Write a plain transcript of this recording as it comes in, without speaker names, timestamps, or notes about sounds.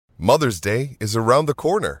Mother's Day is around the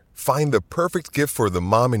corner. Find the perfect gift for the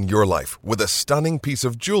mom in your life with a stunning piece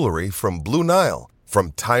of jewelry from Blue Nile.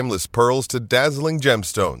 From timeless pearls to dazzling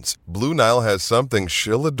gemstones, Blue Nile has something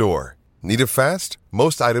she'll adore. Need it fast?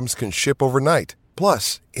 Most items can ship overnight.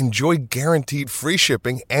 Plus, enjoy guaranteed free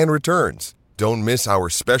shipping and returns. Don't miss our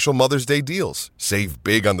special Mother's Day deals. Save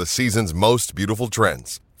big on the season's most beautiful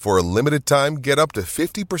trends. For a limited time, get up to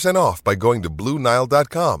 50% off by going to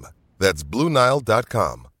BlueNile.com. That's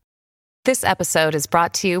BlueNile.com. This episode is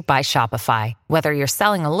brought to you by Shopify. Whether you're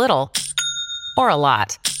selling a little or a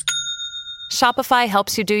lot, Shopify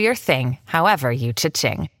helps you do your thing, however you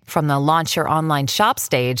cha-ching. From the launch your online shop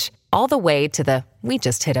stage, all the way to the we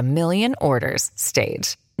just hit 1 million orders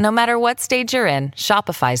stage. No matter what stage you're in,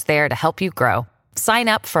 Shopify's there to help you grow. Sign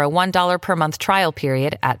up for a $1 per month trial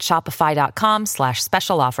period at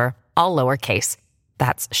shopify.com/special offer, all lowercase.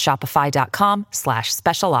 That's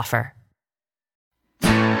shopify.com/special offer.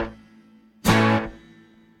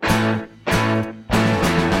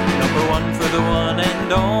 Number one for the one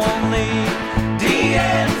and only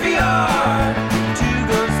DNVR. Two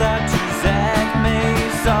goes out to Zac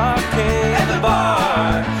Mason at the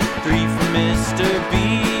bar. Three for Mr. B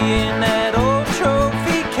in that old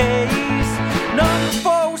trophy case. Number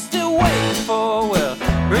four still waiting for, well,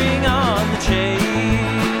 bring on the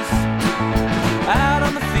chase. Out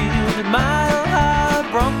on the field at Mile High,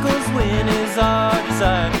 Broncos win is our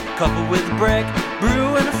desire. Couple with a break,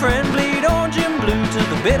 brew and a friend, bleed orange and blue to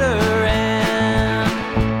the bitter end.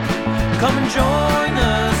 Come and join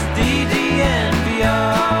us,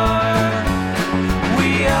 DNVR.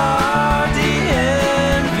 We are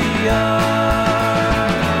DNVR.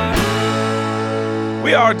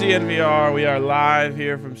 We are DNVR. We are live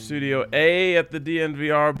here from Studio A at the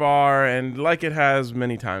DNVR bar, and like it has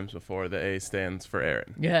many times before, the A stands for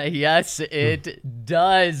Aaron. Yeah, yes, it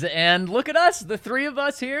does. And look at us, the three of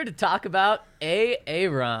us here to talk about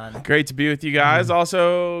Aaron. Great to be with you guys.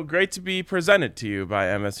 Also, great to be presented to you by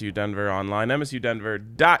MSU Denver Online,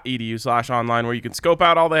 msudenver.edu/online, where you can scope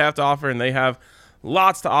out all they have to offer, and they have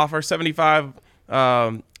lots to offer. 75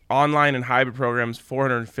 online and hybrid programs,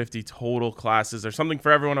 450 total classes. There's something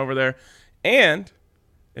for everyone over there. And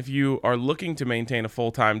if you are looking to maintain a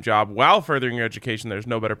full-time job while furthering your education, there's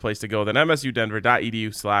no better place to go than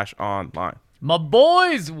msudenver.edu/online. My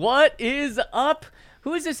boys, what is up?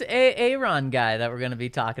 Who is this Aaron guy that we're going to be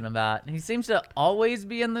talking about? He seems to always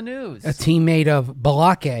be in the news. A teammate of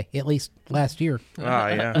Balake, at least last year. Ah,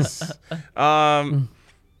 yes.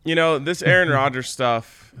 You know, this Aaron Rodgers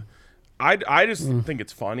stuff, I just think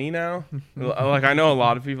it's funny now. Like, I know a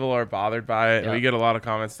lot of people are bothered by it. Yep. We get a lot of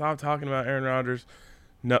comments. Stop talking about Aaron Rodgers.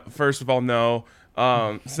 No, first of all, no.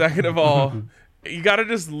 Second of all, you got to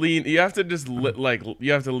just lean. You have to just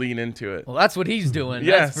you have to lean into it. Well, that's what he's doing.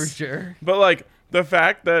 Yes, That's for sure. But like the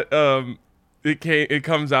fact that it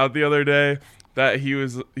comes out the other day that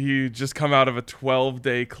he just come out of a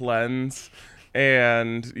 12-day cleanse,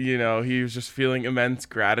 and you know he was just feeling immense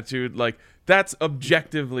gratitude. Like, that's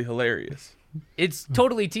objectively hilarious. It's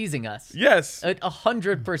totally teasing us. Yes.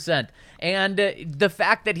 100%. And the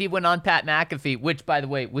fact that he went on Pat McAfee, which, by the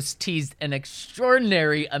way, was teased an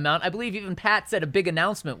extraordinary amount. I believe even Pat said a big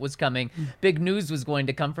announcement was coming. Big news was going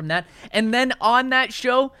to come from that. And then on that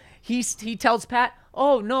show, he tells Pat,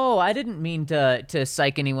 oh, no, I didn't mean to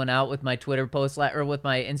psych anyone out with my Twitter post or with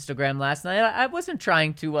my Instagram last night. I wasn't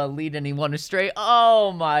trying to lead anyone astray.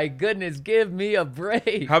 Oh, my goodness, give me a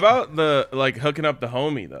break. How about the, like, hooking up the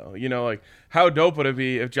homie, though? You know, like, how dope would it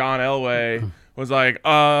be if John Elway was like,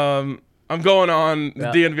 I'm going on the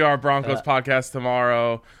DNVR Broncos podcast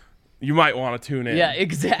tomorrow. You might want to tune in. Yeah,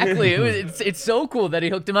 exactly. It's so cool that he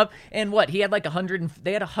hooked him up. And what? He had like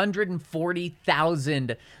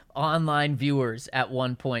 140,000 online viewers at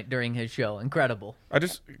one point during his show. Incredible.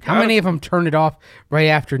 How many of them turned it off right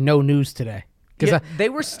after no news today? Yeah, they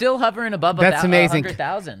were still hovering above that's amazing.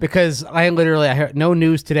 100,000. Because I heard no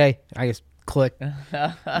news today. I just clicked,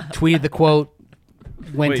 tweeted the quote,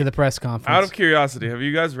 went to the press conference. Out of curiosity, have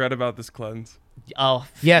you guys read about this cleanse? Oh,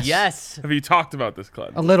 yes. Have you talked about this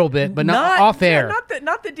cleanse? A little bit, but not off air.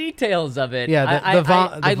 Not the details of it. Yeah,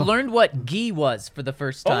 I learned what ghee was for the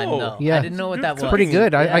first time, though. Yeah. I didn't know what that was. It's pretty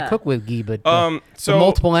good. Yeah. I cook with ghee, but so the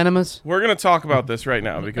multiple enemas. We're going to talk about this right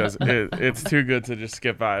now because it's too good to just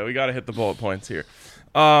skip by. We got to hit the bullet points here.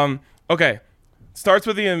 Okay. Starts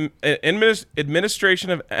with the administration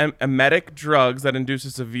of emetic drugs that induce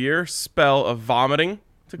a severe spell of vomiting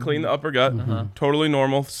to clean the upper gut. Totally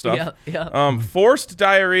normal stuff. Yeah. Forced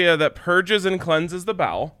diarrhea that purges and cleanses the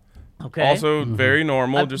bowel. Okay. Also very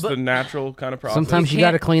normal, just the natural kind of process. Sometimes you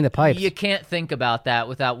got to clean the pipes. You can't think about that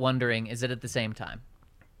without wondering, is it at the same time?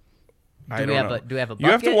 I Do we don't know. have a bucket?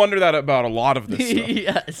 You have to wonder that about a lot of this stuff.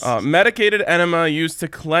 Yes. Medicated enema used to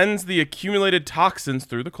cleanse the accumulated toxins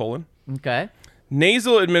through the colon. Okay.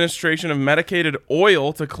 Nasal administration of medicated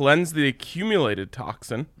oil to cleanse the accumulated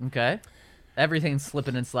toxin. Okay. Everything's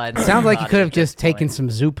slipping and sliding. Sounds like you could have just taken some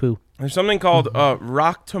Zupu. There's something called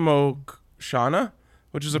Ractomokshana,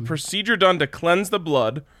 which is a procedure done to cleanse the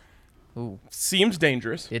blood. Ooh. Seems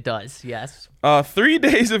dangerous. It does, yes. 3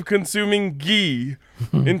 days of consuming ghee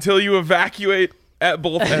until you evacuate at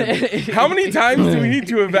both ends. How many times do we need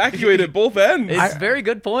to evacuate at both ends? It's a very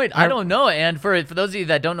good point. I don't know. And for those of you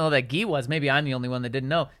that don't know what ghee was, maybe I'm the only one that didn't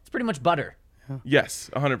know. It's pretty much butter. Yes,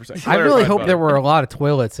 100%. I really hope butter. there were a lot of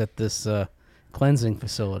toilets at this cleansing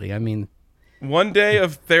facility. I mean, 1 day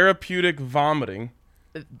of therapeutic vomiting.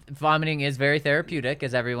 Vomiting is very therapeutic,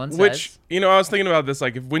 as everyone says. Which, I was thinking about this.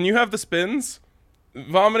 Like, when you have the spins,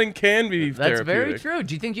 vomiting can be That's therapeutic. very true.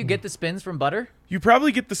 Do you think you get the spins from butter? You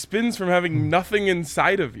probably get the spins from having nothing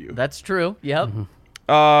inside of you. That's true. Yep.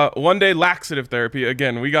 1 day laxative therapy.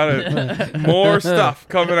 Again, we got more stuff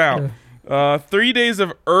coming out. 3 days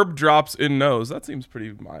of herb drops in nose. That seems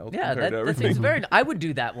pretty mild. Yeah, compared to that everything. seems very. I would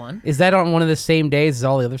do that one. is that on one of the same days as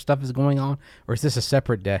all the other stuff is going on, or is this a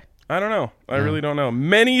separate day? I don't know. I really don't know.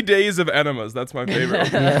 Many days of enemas. That's my favorite.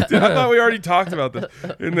 Dude, I thought we already talked about this.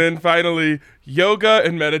 And then finally, yoga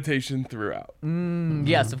and meditation throughout.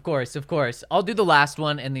 Yes, of course, of course. I'll do the last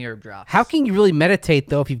one and the herb drops. How can you really meditate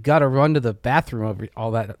though if you've got to run to the bathroom over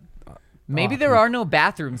all that? Maybe there are no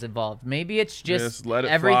bathrooms involved. Maybe it's just let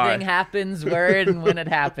it everything fly. happens where and when it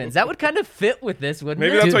happens. That would kind of fit with this, wouldn't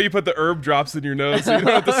Maybe it? that's why you put the herb drops in your nose so you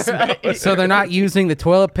don't have to smell it. So they're not using the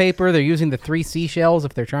toilet paper; they're using the 3 seashells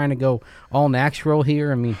if they're trying to go all natural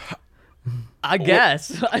here. I mean, I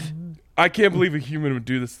guess. I can't believe a human would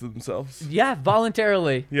do this to themselves. Yeah,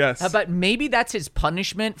 voluntarily. Yes. How about maybe that's his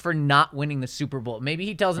punishment for not winning the Super Bowl? Maybe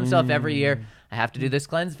he tells himself every year, I have to do this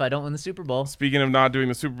cleanse if I don't win the Super Bowl. Speaking of not doing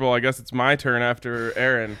the Super Bowl, I guess it's my turn after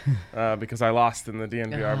Aaron because I lost in the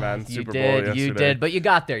DNVR Madden Super Bowl yesterday. You did, but you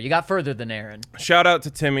got there. You got further than Aaron. Shout out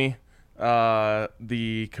to Timmy,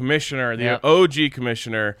 the commissioner, the Yep. OG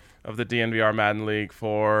commissioner of the DNVR Madden League,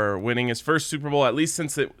 for winning his first Super Bowl, at least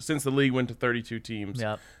since the league went to 32 teams.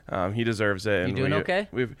 Yep. He deserves it. You doing okay?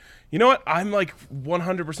 You know what? I'm like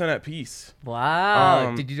 100% at peace.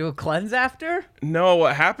 Wow. Did you do a cleanse after? No,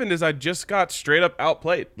 what happened is I just got straight up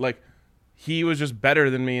outplayed. Like, he was just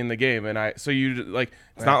better than me in the game, and it's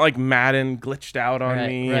not like Madden glitched out on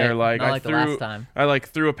me or like Not I like the threw last time. I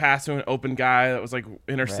threw a pass to an open guy that was like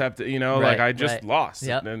intercepted. Like I just lost,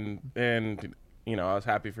 Yep. and I was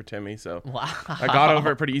happy for Timmy, so Wow. I got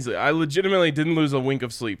over it pretty easily. I legitimately didn't lose a wink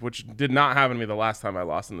of sleep, which did not happen to me the last time I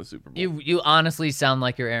lost in the Super Bowl. You honestly sound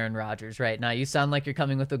like you're Aaron Rodgers right now. You sound like you're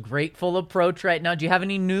coming with a grateful approach right now. Do you have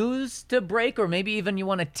any news to break, or maybe even you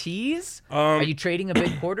want to tease? Are you trading a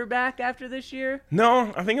big quarterback after this year?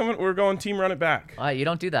 No, I think we're going team run it back. You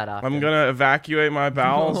don't do that often. I'm gonna evacuate my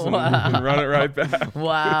bowels and run it right back.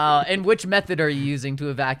 Wow. And which method are you using to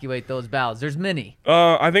evacuate those bowels? There's many.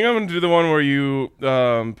 I think I'm gonna do the one where you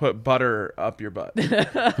put butter up your butt.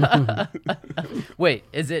 Wait,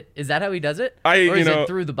 is that how he does it? Or is it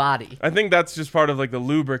through the body? I think that's just part of like the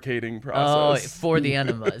lubricating Oh, process. for the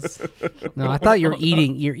enemas. no, I thought you're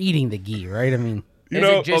eating the ghee, right? I mean, You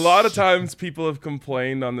know, a lot of times people have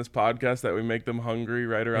complained on this podcast that we make them hungry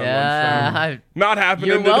right around lunchtime. Not happening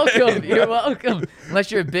You're today. welcome. You're welcome. Unless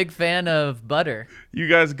you're a big fan of butter. You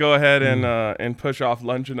guys go ahead and push off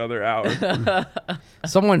lunch another hour.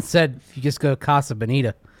 someone said you just go to Casa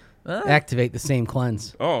Bonita, activate the same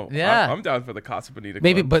cleanse. Oh, Yeah. I'm down for the Casa Bonita.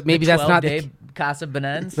 Maybe, Club. but maybe that's not. 12-day Casa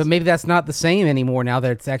Bonense. But maybe that's not the same anymore now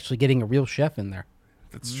that it's actually getting a real chef in there.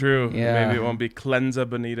 That's true. Yeah. Maybe it won't be Cleanza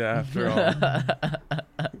Bonita after all.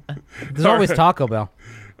 There's always Taco Bell.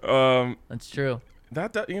 That's true.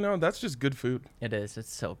 That's just good food. It is.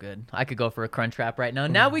 It's so good. I could go for a crunch wrap right now.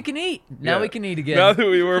 Now we can eat. Now we can eat again. Now that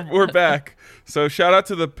we're back. So shout out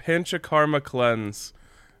to the Panchakarma Cleanse.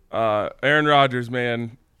 Aaron Rodgers,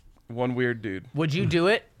 man, one weird dude. Would you do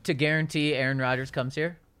it to guarantee Aaron Rodgers comes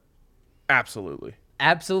here? Absolutely.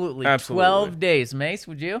 Absolutely. Absolutely. 12 days. Mace,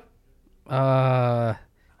 would you?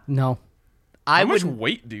 No. How much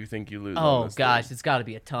weight do you think you lose? Oh on this gosh, it's got to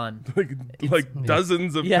be a ton. thing? like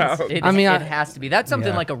dozens of Yes, pounds. it has to be. That's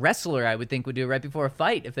something like a wrestler I would think would do right before a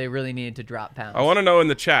fight if they really needed to drop pounds. I want to know in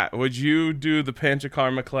the chat, would you do the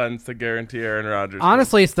Panchakarma Cleanse to guarantee Aaron Rodgers?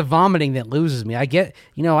 Honestly, it's the vomiting that loses me. I get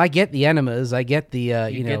the enemas. I get the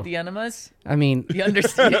you get the enemas. I mean, You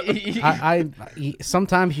understand? I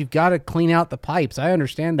sometimes you've got to clean out the pipes. I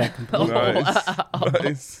understand that completely.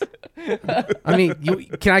 Nice. I mean,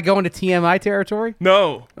 can I go into TMI territory?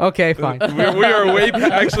 No. Okay, fine. We are way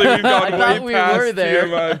actually we've gone way we past were there.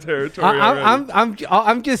 TMI territory already.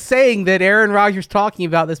 I'm just saying that Aaron Rodgers talking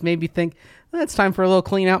about this made me think it's time for a little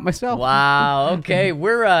clean out myself. Wow. Okay,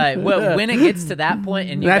 we're when it gets to that point,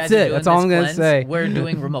 and you That's guys are it. doing That's all this I'm gonna cleanse, say. We're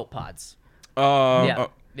doing remote pods. Yeah.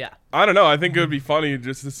 I don't know. I think it would be funny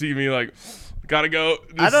just to see me like, gotta go.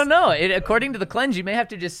 I don't know. According to the cleanse, you may have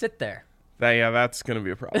to just sit there. That's gonna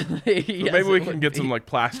be a problem. Yes, Maybe we it can would get be. some like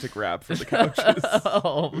plastic wrap for the couches.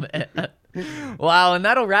 Oh man! Wow, and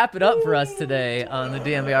that'll wrap it up for us today on the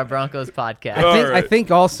DNVR Broncos podcast. I think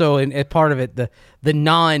also in part of it, the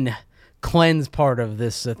non-cleanse part of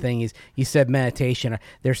this thing is you said meditation.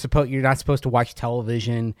 You're not supposed to watch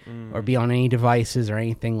television or be on any devices or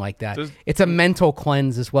anything like that. It's a mental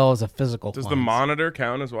cleanse as well as a physical Does cleanse. the monitor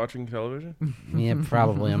count as watching television? Yeah,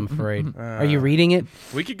 probably. I'm afraid. Are you reading it?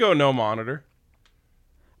 We could go no monitor.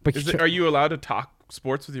 But Are you allowed to talk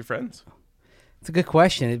sports with your friends? it's a good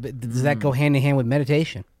question. Does that go hand in hand with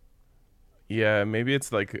meditation? Yeah, maybe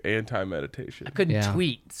it's like anti-meditation. I couldn't Yeah.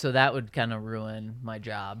 tweet, so that would kind of ruin my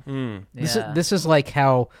job. This is like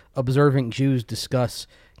how observant Jews discuss,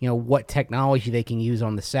 what technology they can use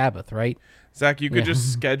on the Sabbath, right? Zach, you could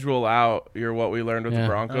just schedule out your what we learned with the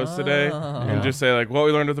Broncos today and just say like what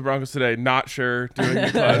we learned with the Broncos today, not sure, doing the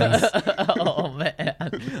cleanse. Oh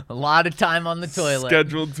man, a lot of time on the toilet.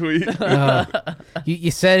 Scheduled tweet.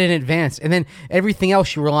 You set it in advance, and then everything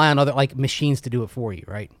else you rely on other like machines to do it for you,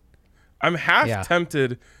 right? I'm half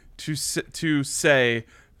tempted to say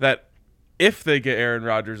that if they get Aaron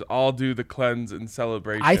Rodgers, I'll do the cleanse and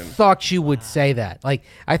celebration. I thought you would say that. Like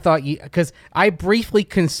I thought because I briefly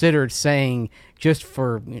considered saying just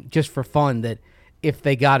for fun that if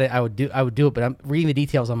they got it, I would do it. But I'm reading the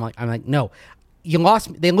details. I'm like, no, you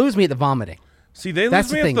lost. They lose me at the vomiting. See, they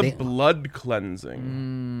That's lose the me at thing. the blood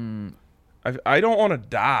cleansing. I don't want to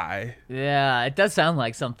die. Yeah, it does sound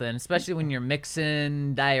like something, especially when you're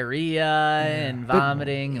mixing diarrhea and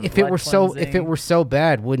vomiting. And If it blood were so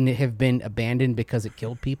bad, wouldn't it have been abandoned because it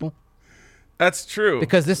killed people? That's true.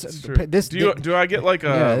 Because That's true. Do I get like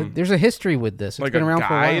there's a history with this. It's like been a around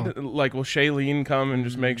guide? for a while. Like, will Shailene come and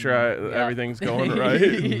just make sure everything's going right?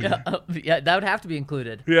 yeah, that would have to be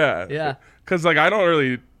included. Yeah. Because like I don't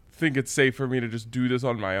really think it's safe for me to just do this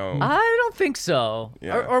on my own. I don't think so.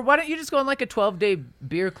 Yeah. Or why don't you just go on like a 12-day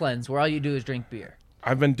beer cleanse where all you do is drink beer?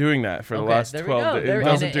 I've been doing that for the last there 12 days. we go. It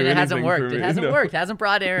doesn't do and it hasn't anything worked. for me. It hasn't worked. Hasn't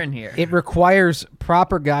brought Aaron here. It requires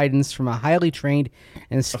proper guidance from a highly trained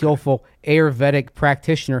and skillful Ayurvedic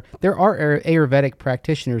practitioner. There are Ayurvedic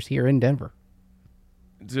practitioners here in Denver.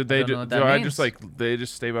 Do they? Don't know Do what that I means. just like they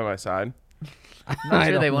just stay by my side? I'm not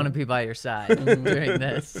sure they want to be by your side during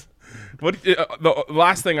this. What? The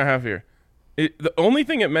last thing I have here. The only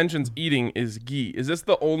thing it mentions eating is ghee. Is this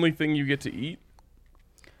the only thing you get to eat?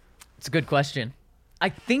 It's a good question. I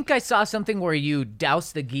think I saw something where you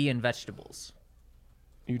douse the ghee in vegetables.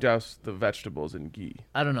 You douse the vegetables in ghee.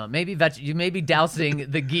 I don't know. Maybe you may be dousing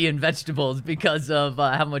the ghee in vegetables because of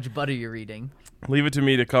how much butter you're eating. Leave it to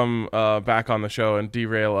me to come back on the show and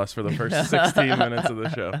derail us for the first 16 minutes of the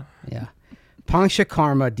show. Yeah.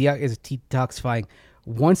 Panchakarma is detoxifying.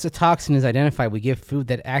 Once a toxin is identified, we give food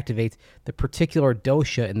that activates the particular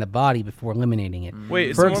dosha in the body before eliminating it. Wait,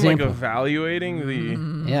 is For someone example, like evaluating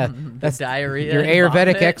the... yeah, that's diarrhea your and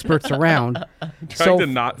Ayurvedic vomit. experts around. trying to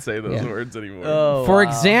not say those words anymore. Oh, For wow.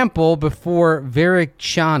 example, before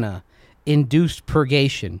Varichana induced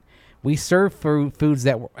purgation, we serve foods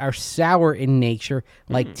that are sour in nature,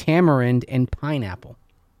 like tamarind and pineapple.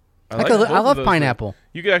 I both of love those pineapple. things.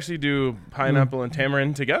 You could actually do pineapple and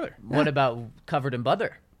tamarind together. What about covered in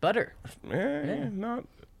butter?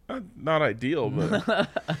 Not ideal, but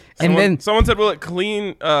someone said, "Will it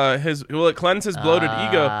cleanse his bloated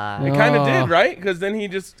ego?" It kind of did, right? Because then he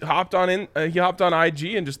just hopped on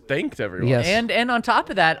IG and just thanked everyone. Yes. And on top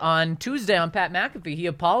of that, on Tuesday on Pat McAfee, he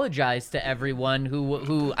apologized to everyone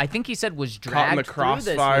who I think he said was Caught in dragged the through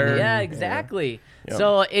this. crossfire. Yeah, exactly. Yeah.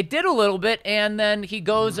 So it did a little bit, and then he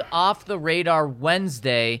goes off the radar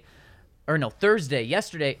Wednesday, and then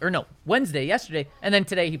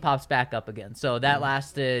today he pops back up again. So that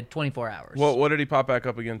lasted 24 hours. What did he pop back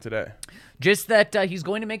up again today? Just that he's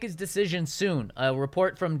going to make his decision soon. A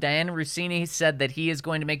report from Diana Rossini said that he is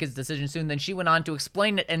going to make his decision soon. Then she went on to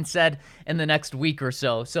explain it and said in the next week or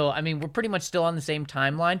so. So, I mean, we're pretty much still on the same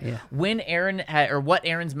timeline. Yeah. When what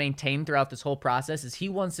Aaron's maintained throughout this whole process is he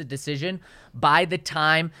wants a decision by the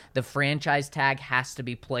time the franchise tag has to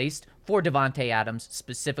be placed for Devontae Adams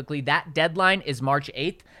specifically. That deadline is March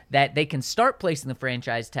 8th, that they can start placing the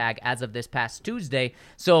franchise tag as of this past Tuesday.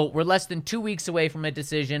 So we're less than 2 weeks away from a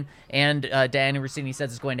decision, and Diana Rossini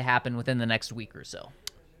says it's going to happen within the next week or so.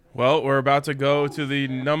 Well, we're about to go to the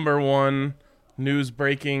number one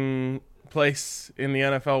news-breaking place in the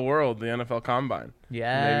NFL world, the NFL Combine.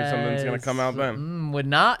 Yeah, maybe something's going to come out then. Would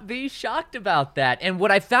not be shocked about that. And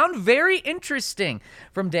what I found very interesting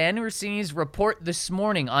from Diana Rossini's report this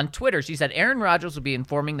morning on Twitter, she said Aaron Rodgers will be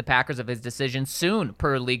informing the Packers of his decision soon,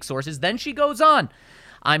 per league sources. Then she goes on.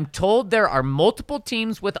 I'm told there are multiple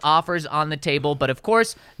teams with offers on the table, but of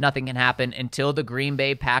course, nothing can happen until the Green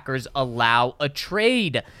Bay Packers allow a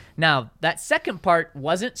trade. Now, that second part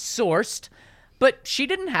wasn't sourced, but she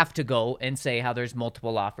didn't have to go and say how there's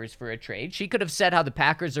multiple offers for a trade. She could have said how the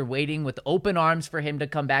Packers are waiting with open arms for him to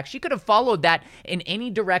come back. She could have followed that in any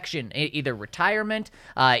direction, either retirement,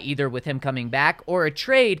 either with him coming back, or a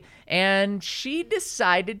trade, and she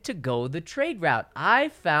decided to go the trade route. I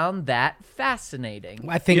found that fascinating.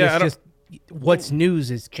 I think it's just what's news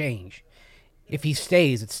is change. If he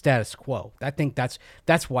stays, it's status quo. I think that's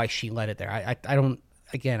why she let it there. I don't.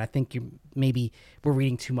 Again, I think we're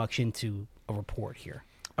reading too much into a report here.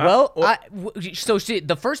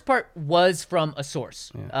 The first part was from a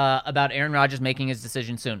source about Aaron Rodgers making his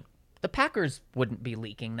decision soon. The Packers wouldn't be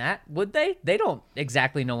leaking that, would they? They don't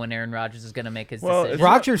exactly know when Aaron Rodgers is going to make his decision.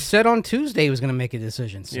 Rodgers said on Tuesday he was going to make a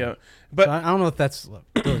decision soon. Yeah, but so I don't know if that's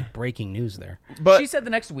really breaking news there. But she said the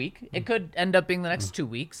next week. It could end up being the next 2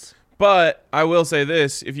 weeks. But I will say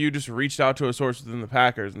this: if you just reached out to a source within the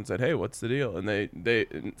Packers and said, "Hey, what's the deal?" and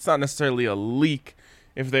it's not necessarily a leak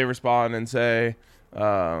if they respond and say,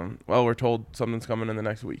 "Well, we're told something's coming in the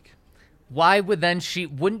next week." Why would then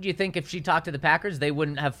wouldn't you think if she talked to the Packers, they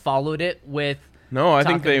wouldn't have followed it with? No, I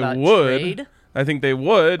think they would. Trade? I think they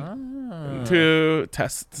would to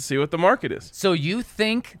test to see what the market is. So you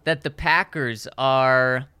think that the Packers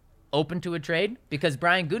are open to a trade? Because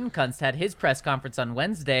Brian Gutekunst had his press conference on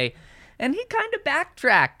Wednesday, and he kind of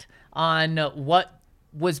backtracked on what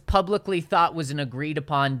was publicly thought was an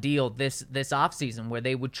agreed-upon deal this offseason, where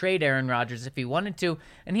they would trade Aaron Rodgers if he wanted to,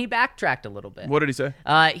 and he backtracked a little bit. What did he say?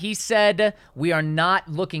 He said, we are not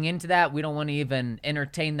looking into that. We don't want to even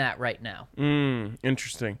entertain that right now.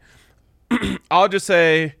 Interesting. I'll just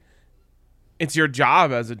say it's your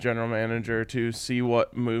job as a general manager to see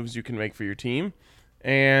what moves you can make for your team.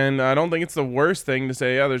 And I don't think it's the worst thing to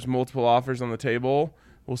say, there's multiple offers on the table.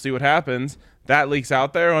 We'll see what happens. That leaks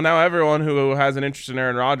out there. Well, now everyone who has an interest in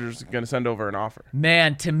Aaron Rodgers is going to send over an offer.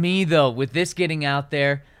 Man, to me, though, with this getting out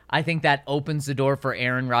there, I think that opens the door for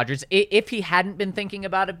Aaron Rodgers. If he hadn't been thinking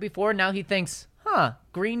about it before, now he thinks,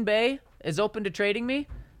 Green Bay is open to trading me?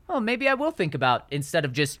 Oh, maybe I will think about, instead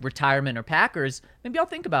of just retirement or Packers, maybe I'll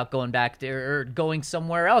think about going back to or going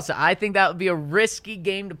somewhere else. I think that would be a risky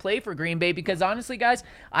game to play for Green Bay because, honestly, guys,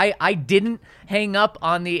 I didn't hang up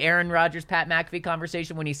on the Aaron Rodgers, Pat McAfee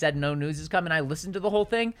conversation when he said no news is coming. I listened to the whole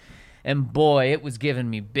thing, and boy, it was giving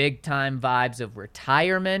me big-time vibes of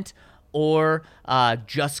retirement or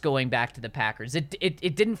just going back to the Packers.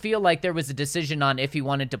 It didn't feel like there was a decision on if he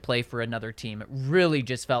wanted to play for another team. It really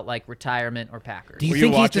just felt like retirement or Packers. Do you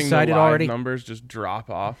think he's decided already? Numbers just drop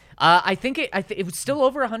off. I think it was still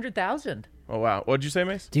over 100,000. Oh wow! What'd you say,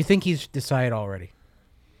 Mace? Do you think he's decided already?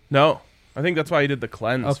 No, I think that's why he did the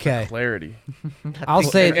cleanse for clarity. I'll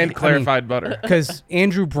say and clarified butter because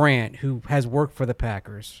Andrew Brandt, who has worked for the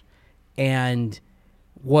Packers, and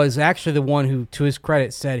was actually the one who, to his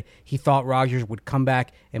credit, said he thought Rodgers would come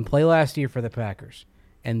back and play last year for the Packers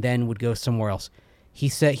and then would go somewhere else. He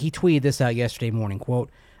tweeted this out yesterday morning,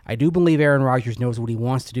 quote, "I do believe Aaron Rodgers knows what he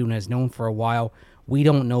wants to do and has known for a while. We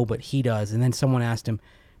don't know, but he does." And then someone asked him,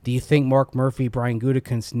 "Do you think Mark Murphy, Brian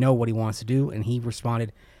Gutekunst know what he wants to do?" And he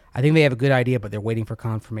responded, "I think they have a good idea, but they're waiting for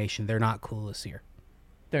confirmation. They're not clueless here."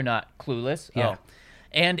 They're not clueless? Yeah. Oh.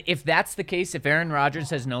 And if that's the case, if Aaron Rodgers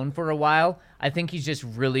has known for a while, I think he's just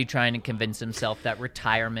really trying to convince himself that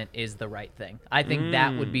retirement is the right thing. I think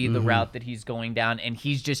that would be the route that he's going down, and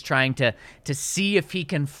he's just trying to see if he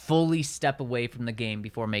can fully step away from the game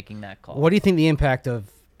before making that call. What do you think the impact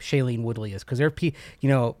of Shailene Woodley is? Because there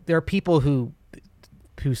are people who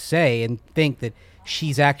say and think that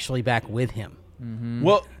she's actually back with him. Mm-hmm.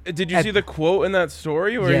 Well, did you see the quote in that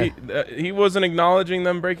story where he wasn't acknowledging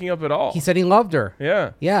them breaking up at all? He said he loved her.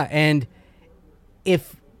 Yeah, and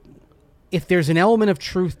if there's an element of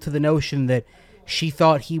truth to the notion that she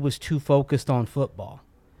thought he was too focused on football,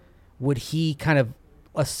 would he kind of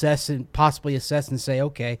possibly assess and say,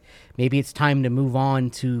 okay, maybe it's time to move on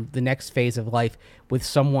to the next phase of life with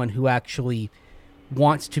someone who actually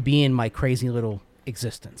wants to be in my crazy little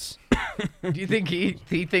existence. Do you think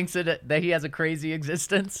he thinks that he has a crazy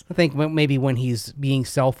existence? I think maybe when he's being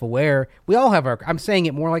self-aware, we all have I'm saying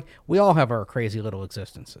it more like we all have our crazy little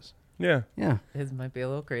existences. Yeah. Yeah. His might be a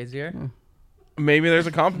little crazier. Maybe there's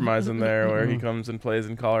a compromise in there where he comes and plays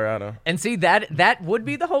in Colorado. And see, that would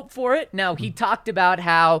be the hope for it. Now, he talked about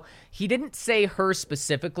how he didn't say her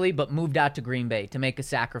specifically, but moved out to Green Bay to make a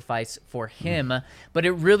sacrifice for him. But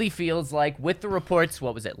it really feels like with the reports,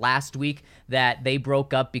 what was it, last week, that they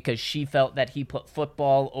broke up because she felt that he put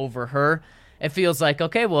football over her. It feels like,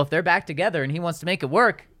 okay, well, if they're back together and he wants to make it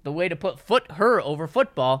work, the way to put her over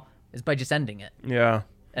football is by just ending it. Yeah.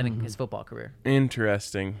 Ending his football career.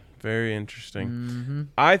 Interesting. Very interesting.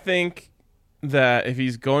 I think that if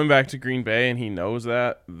he's going back to Green Bay and he knows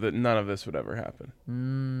that none of this would ever happen.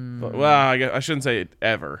 But, well, I guess I shouldn't say it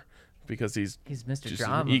ever because he's Mr. just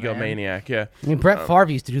Drama, an egomaniac. Yeah. I mean, Brett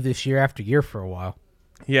Favre used to do this year after year for a while.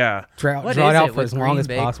 Yeah. Draw What it is out it for with as long Green as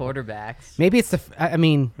Bay possible. quarterbacks? Maybe it's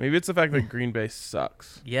Maybe it's the fact that Green Bay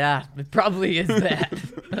sucks. Yeah, it probably is that.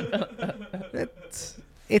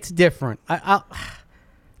 it's different.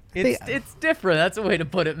 It's different. That's a way to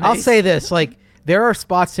put it, Mace. I'll say this: like there are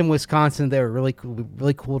spots in Wisconsin that are really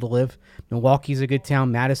cool to live. Milwaukee's a good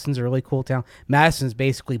town. Madison's a really cool town. Madison's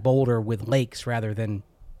basically Boulder with lakes rather than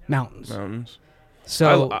mountains.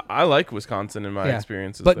 So I like Wisconsin in my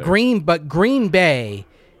experiences. But there. Green Bay,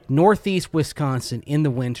 northeast Wisconsin in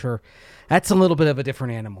the winter, that's a little bit of a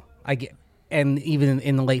different animal. I get, and even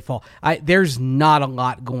in the late fall, there's not a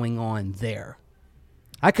lot going on there.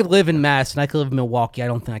 I could live in Madison. I could live in Milwaukee. I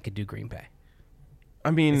don't think I could do Green Bay.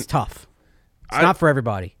 I mean, it's tough. It's not for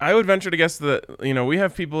everybody. I would venture to guess that we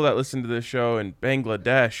have people that listen to this show in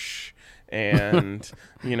Bangladesh and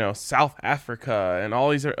South Africa and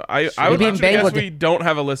all these. I would venture to guess we don't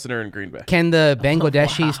have a listener in Green Bay. Can the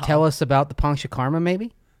Bangladeshis tell us about the Panchakarma?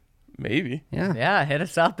 Maybe. Yeah. Yeah. Hit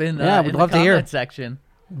us up in we'd in love the to hear. comment section.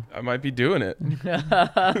 I might be doing it.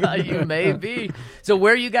 You may be. So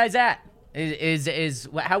where are you guys at? Is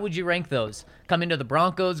how would you rank those? Coming to the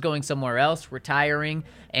Broncos, going somewhere else, retiring,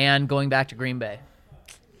 and going back to Green Bay?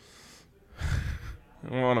 I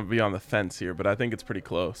don't want to be on the fence here, but I think it's pretty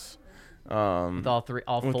close. With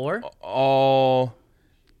all four?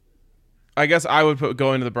 I guess I would put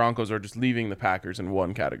going to the Broncos or just leaving the Packers in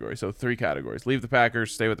one category. So 3 categories: leave the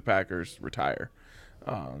Packers, stay with the Packers, retire.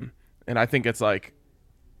 And I think it's like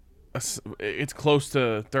it's close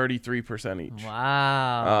to 33% each.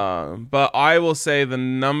 Wow. But I will say the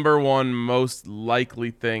number one most likely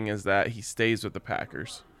thing is that he stays with the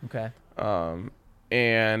Packers. Okay.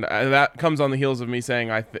 And that comes on the heels of me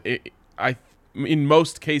saying in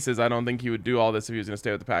most cases I don't think he would do all this if he was going to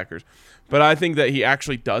stay with the Packers. But I think that he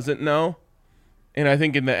actually doesn't know. And I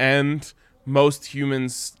think in the end, most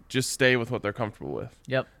humans just stay with what they're comfortable with.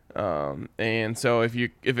 Yep. And so if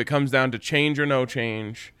it comes down to change or no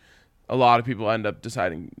change, a lot of people end up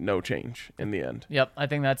deciding no change in the end. Yep, I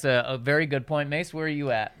think that's a very good point. Mace, where are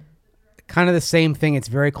you at? Kind of the same thing. It's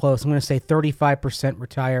very close. I'm going to say 35%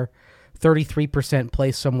 retire, 33%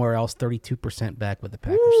 play somewhere else, 32% back with the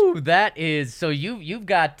Packers. Ooh, that is so. You've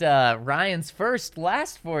got Ryan's first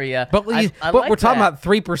last for you. But we're talking about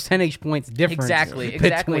 3 percentage points difference.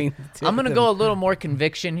 Exactly. I'm going to go a little more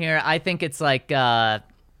conviction here. I think it's like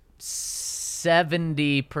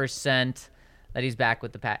 70%. That he's back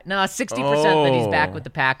with the Packers. No, 60% that he's back with the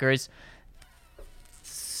Packers.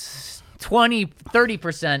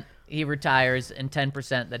 30% he retires, and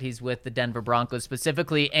 10% that he's with the Denver Broncos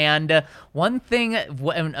specifically. And one thing,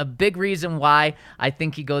 a big reason why I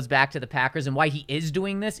think he goes back to the Packers and why he is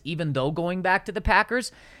doing this, even though going back to the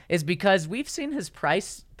Packers, is because we've seen his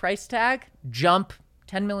price tag jump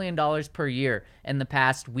 $10 million per year in the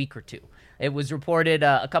past week or two. It was reported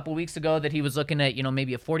a couple weeks ago that he was looking at,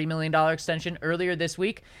 maybe a $40 million extension. Earlier this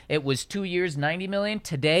week, it was 2 years, $90 million.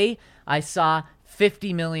 Today, I saw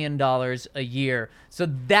 $50 million a year. So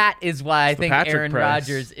that is why I think Aaron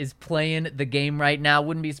Rodgers is playing the game right now.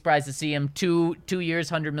 Wouldn't be surprised to see him two years,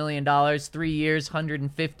 $100 million, 3 years,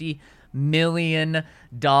 $150 million.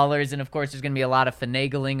 And, of course, there's going to be a lot of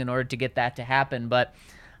finagling in order to get that to happen. But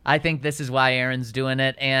I think this is why Aaron's doing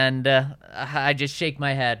it, and I just shake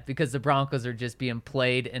my head because the Broncos are just being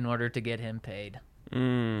played in order to get him paid.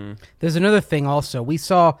 There's another thing also. We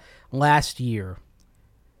saw last year,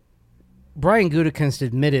 Brian Gutekunst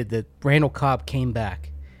admitted that Randall Cobb came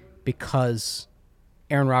back because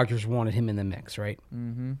Aaron Rodgers wanted him in the mix, right?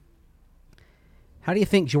 Mm-hmm. How do you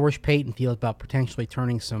think George Payton feels about potentially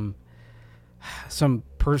turning some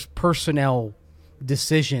personnel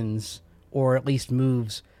decisions or at least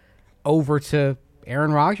moves over to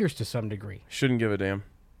Aaron Rodgers to some degree? Shouldn't give a damn.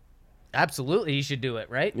 Absolutely, he should do it,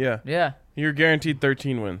 right? Yeah. Yeah. You're guaranteed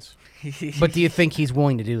 13 wins. But do you think he's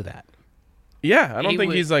willing to do that? Yeah, I don't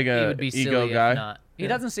think he's like he a would be ego silly guy. If not. He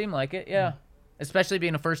doesn't seem like it, yeah. Especially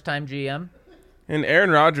being a first-time GM. And Aaron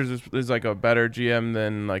Rodgers is like a better GM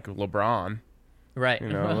than like LeBron. Right. You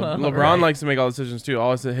know, LeBron likes to make all decisions too.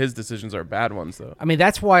 All his decisions are bad ones, though. I mean,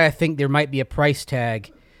 that's why I think there might be a price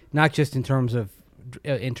tag, not just in terms of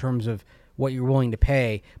what you're willing to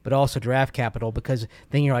pay, but also draft capital. Because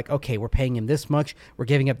then you're like, okay, we're paying him this much, we're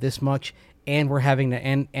giving up this much, and we're having to,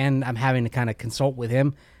 and I'm having to kind of consult with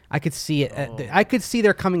him. I could see it. I could see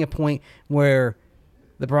there coming a point where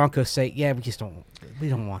the Broncos say, yeah, we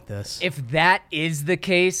don't want this. If that is the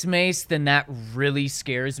case, Mace, then that really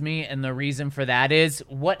scares me. And the reason for that is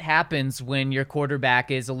what happens when your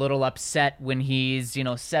quarterback is a little upset when he's,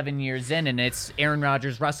 7 years in and it's Aaron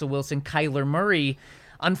Rodgers, Russell Wilson, Kyler Murray.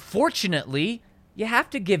 Unfortunately, you have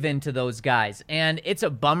to give in to those guys. And it's a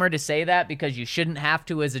bummer to say that because you shouldn't have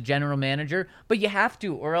to as a general manager, but you have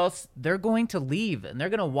to, or else they're going to leave and they're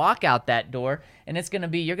going to walk out that door, and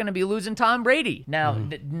you're going to be losing Tom Brady. Now,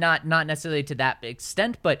 not necessarily to that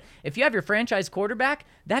extent, but if you have your franchise quarterback,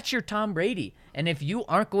 that's your Tom Brady. And if you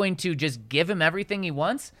aren't going to just give him everything he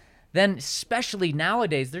wants, then especially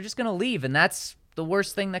nowadays, they're just going to leave, and that's the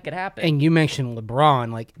worst thing that could happen. And you mentioned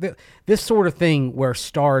LeBron, like this sort of thing where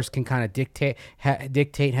stars can kind of dictate, have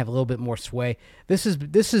a little bit more sway.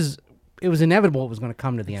 It was inevitable it was going to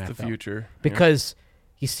come to the NFL. The future, because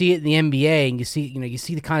you see it in the NBA, and you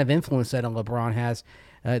see the kind of influence that a LeBron has,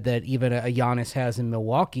 that even a Giannis has in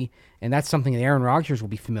Milwaukee, and that's something that Aaron Rodgers will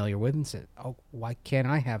be familiar with, and said, "Oh, why can't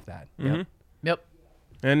I have that?" Mm-hmm. Yep.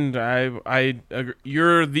 And I agree.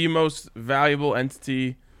 You're the most valuable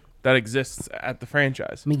entity that exists at the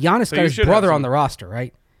franchise. I mean, Giannis got his brother on the roster,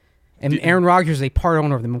 right? And Aaron Rodgers is a part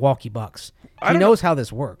owner of the Milwaukee Bucks. He knows how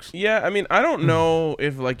this works. Yeah, I mean, I don't know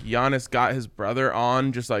if like Giannis got his brother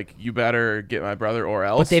on, just like, you better get my brother or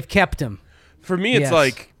else. But they've kept him. For me, it's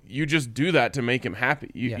like you just do that to make him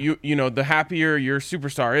happy. You know, the happier your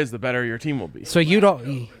superstar is, the better your team will be. So you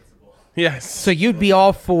don't. Yes. So you'd be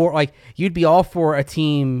all for a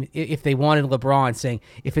team if they wanted LeBron, saying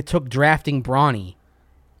if it took drafting Bronny.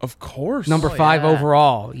 Of course. Number 5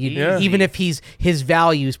 overall. Even if his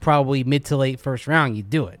value is probably mid to late first round, you'd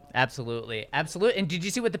do it. Absolutely. Absolutely. And did you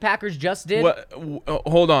see what the Packers just did?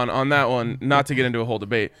 Hold on that one, not to get into a whole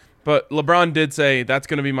debate, but LeBron did say that's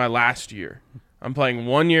going to be my last year. I'm playing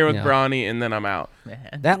 1 year with Bronny, and then I'm out.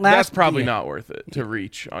 That's probably not worth it to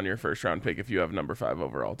reach on your first round pick if you have number 5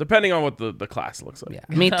 overall, depending on what the class looks like. Yeah.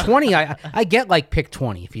 I mean, 20, I get like pick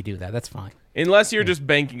 20 if you do that. That's fine. Unless you're just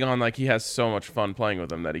banking on like he has so much fun playing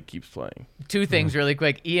with him that he keeps playing. 2 things really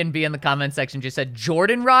quick. Ian B in the comment section just said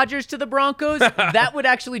Jordan Rodgers to the Broncos. That would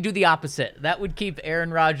actually do the opposite. That would keep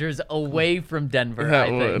Aaron Rodgers away from Denver.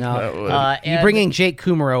 That would. You bring in Jake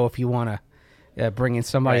Kumaro if you want to. Bring in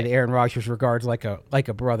somebody that Aaron Rodgers regards like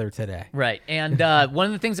a brother today. Right. And one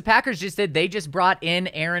of the things the Packers just did, they just brought in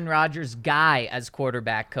Aaron Rodgers' guy as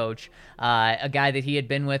quarterback coach, a guy that he had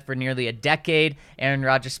been with for nearly a decade. Aaron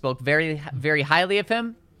Rodgers spoke very, very highly of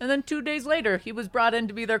him. And then 2 days later, he was brought in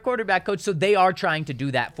to be their quarterback coach. So they are trying to do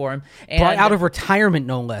that for him. And brought out of retirement,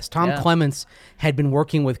 no less. Tom Clements had been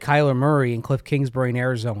working with Kyler Murray in Cliff Kingsbury in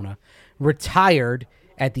Arizona, retired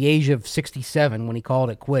at the age of 67 when he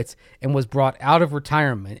called it quits, and was brought out of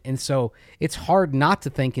retirement. And so it's hard not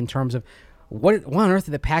to think in terms of what on earth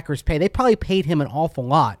did the Packers pay? They probably paid him an awful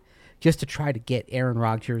lot just to try to get Aaron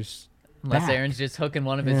Rodgers Unless back. Aaron's just hooking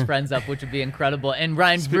one of his friends up, which would be incredible. And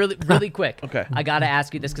Ryan, really quick, okay. I got to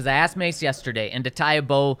ask you this because I asked Mace yesterday, and to tie a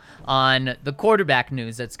bow on the quarterback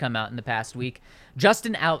news that's come out in the past week,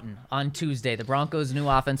 Justin Outen on Tuesday, the Broncos' new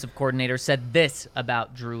offensive coordinator, said this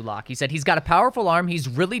about Drew Lock. He said, he's got a powerful arm. He's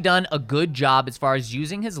really done a good job as far as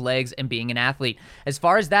using his legs and being an athlete. As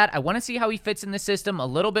far as that, I want to see how he fits in the system a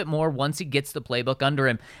little bit more once he gets the playbook under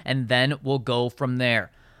him, and then we'll go from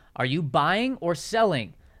there. Are you buying or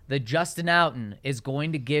selling that Justin Outen is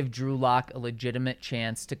going to give Drew Lock a legitimate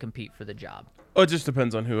chance to compete for the job? Oh, it just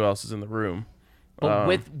depends on who else is in the room.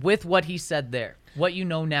 But with what he said there, what you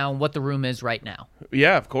know now and what the room is right now.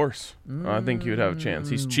 Yeah, of course. I think he would have a chance.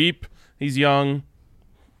 He's cheap. He's young.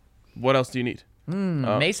 What else do you need?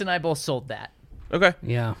 Mason and I both sold that. Okay.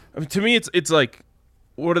 Yeah. I mean, to me, it's like,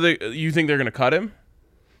 what are they? You think they're going to cut him?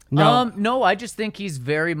 No. No, I just think he's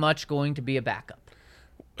very much going to be a backup.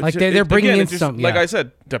 Like they're bringing in some. Like I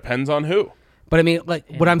said, depends on who. But I mean, like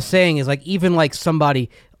what I'm saying is, like even like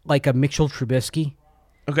somebody like a Mitchell Trubisky.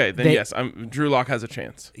 Okay, then yes, Drew Lock has a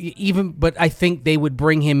chance. But I think they would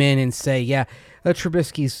bring him in and say, yeah,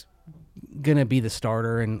 Trubisky's gonna be the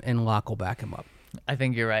starter, and Lock will back him up. I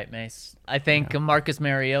think you're right, Mace. I think Marcus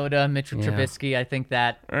Mariota, Mitchell Trubisky, I think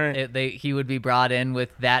that he would be brought in with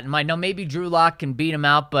that in mind. Now, maybe Drew Lock can beat him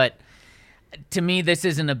out, but to me, this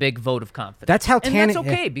isn't a big vote of confidence. That's how and that's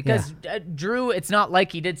okay, because Drew, it's not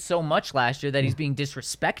like he did so much last year that he's being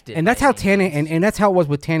disrespected. And that's how and that's how it was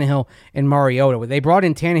with Tannehill and Mariota. They brought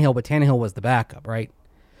in Tannehill, but Tannehill was the backup, right?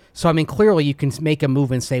 So, I mean, clearly you can make a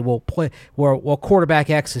move and say, well, quarterback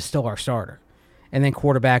X is still our starter. And then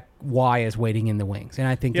quarterback Y is waiting in the wings. And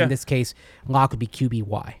I think in this case, Locke would be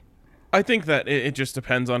QB-Y. I think that it just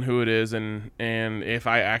depends on who it is and if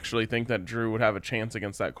I actually think that Drew would have a chance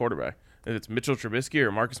against that quarterback. If it's Mitchell Trubisky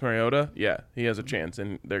or Marcus Mariota, he has a chance,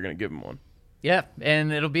 and they're going to give him one. Yeah,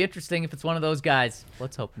 and it'll be interesting if it's one of those guys.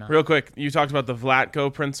 Let's hope not. Real quick, you talked about the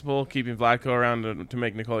Vlatko principle, keeping Vlatko around to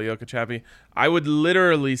make Nikola Jokic happy. I would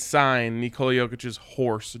literally sign Nikola Jokic's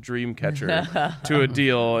horse, Dreamcatcher, to a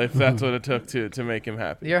deal if that's what it took to make him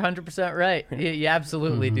happy. You're 100% right. You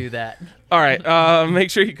absolutely do that. All right,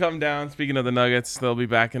 make sure you come down. Speaking of the Nuggets, they'll be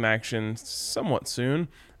back in action somewhat soon.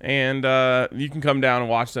 And you can come down and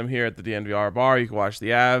watch them here at the DNVR bar. You can watch the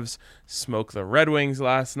Avs smoke the Red Wings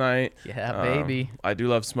last night. Yeah, baby. I do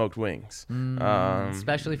love smoked wings.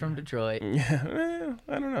 Especially from Detroit. Yeah,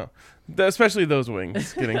 I don't know. Especially those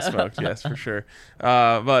wings getting smoked, yes, for sure.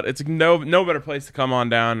 But it's no better place to come on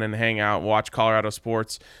down and hang out, watch Colorado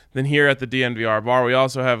sports than here at the DNVR bar. We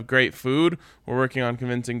also have great food. We're working on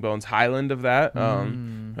convincing Bones Highland of that.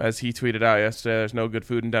 As he tweeted out yesterday, there's no good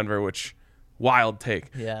food in Denver, which... wild take.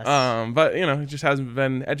 Yes. But, it just hasn't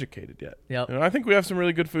been educated yet. Yep. I think we have some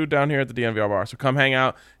really good food down here at the DNVR bar. So come hang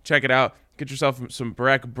out, check it out, get yourself some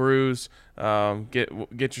Breck brews,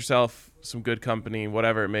 get yourself some good company,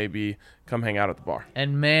 whatever it may be. Come hang out at the bar.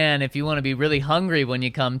 And man, if you want to be really hungry when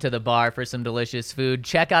you come to the bar for some delicious food,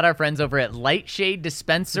 check out our friends over at Lightshade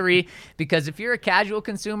Dispensary, because if you're a casual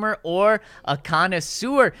consumer or a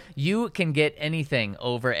connoisseur, you can get anything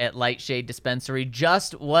over at Lightshade Dispensary.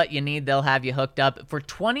 Just what you need, they'll have you hooked up for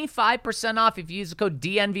 25% off if you use the code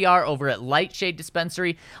DNVR over at Lightshade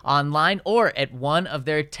Dispensary online or at one of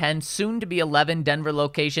their 10, soon to be 11 Denver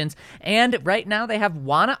locations. And right now they have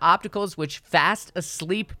Wana Opticals, which fast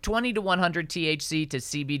asleep, 20 to 100 THC to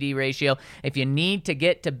CBD ratio. If you need to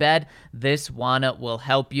get to bed, this Wana will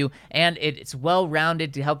help you, and it's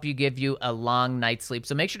well-rounded to help you give you a long night's sleep.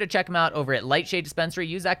 So make sure to check them out over at Lightshade Dispensary.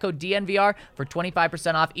 Use that code DNVR for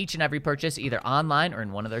 25% off each and every purchase, either online or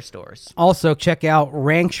in one of their stores. Also, check out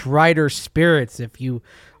Ranch Rider Spirits if you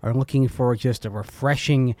are looking for just a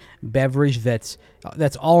refreshing beverage that's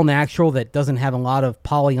all natural, that doesn't have a lot of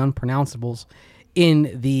unpronounceables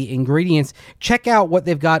in the ingredients. Check out what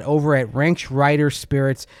they've got over at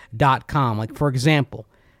ranchriderspirits.com. Like, for example,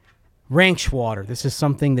 ranch water. This is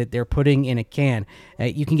something that they're putting in a can.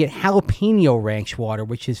 You can get jalapeno ranch water,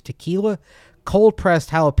 which is tequila, cold-pressed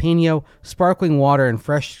jalapeno, sparkling water, and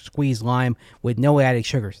fresh squeezed lime with no added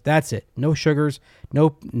sugars. That's it. No sugars,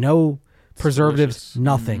 no preservatives,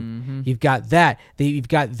 nothing. Mm-hmm. You've got that. You've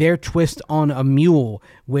got their twist on a mule,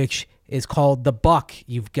 which is called the Buck.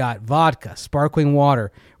 You've got vodka, sparkling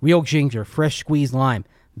water, real ginger, fresh squeezed lime.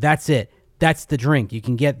 That's it. That's the drink. You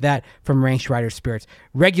can get that from Ranch Rider Spirits.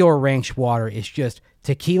 Regular ranch water is just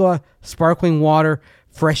tequila, sparkling water,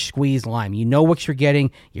 fresh squeezed lime. You know what you're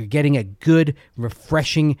getting. You're getting a good,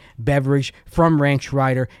 refreshing beverage from Ranch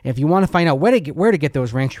Rider. And if you want to find out where to get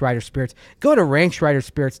those Ranch Rider Spirits, go to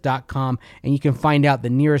ranchriderspirits.com and you can find out the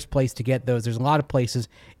nearest place to get those. There's a lot of places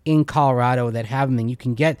in Colorado that have them, and you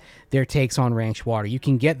can get their takes on ranch water. You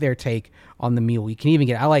can get their take on the mule. You can even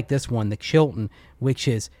get, I like this one, the Chilton, which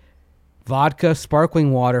is vodka,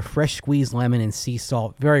 sparkling water, fresh squeezed lemon, and sea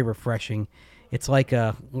salt. Very refreshing. It's like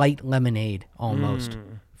a light lemonade almost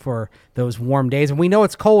for those warm days. And we know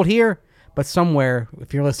it's cold here, but somewhere,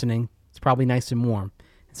 if you're listening, it's probably nice and warm.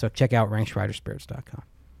 So check out ranchriderspirits.com.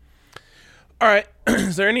 All right.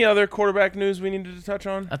 Is there any other quarterback news we needed to touch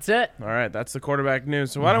on? That's it. All right. That's the quarterback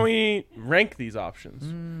news. So why don't we rank these options?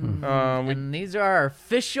 And these are our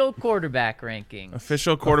official quarterback rankings.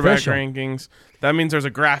 Official quarterback rankings. That means there's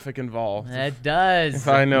a graphic involved. It does. If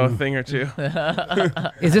I know a thing or two.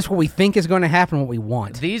 Is this what we think is going to happen, what we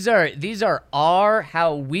want? These are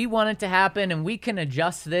how we want it to happen, and we can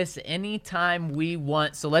adjust this anytime we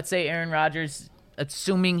want. So let's say Aaron Rodgers,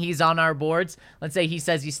 assuming he's on our boards, let's say he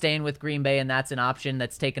says he's staying with Green Bay and that's an option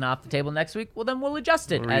that's taken off the table next week, well, then we'll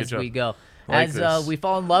adjust it as we go. As we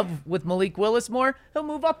fall in love with Malik Willis more, he'll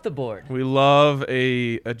move up the board. We love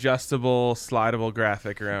a adjustable, slidable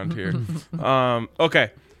graphic around here.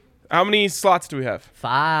 Okay. How many slots do we have?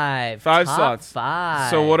 5. Top slots.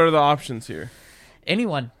 5. So what are the options here?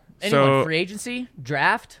 Anyone. So, free agency,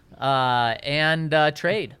 draft, and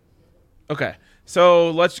trade. Okay.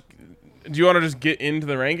 So do you want to just get into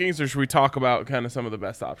the rankings, or should we talk about kind of some of the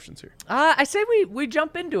best options here? I say we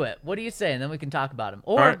jump into it. What do you say? And then we can talk about them.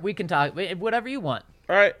 Or we can talk whatever you want.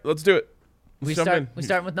 All right, let's do it. We starting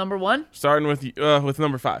with number 1? Starting with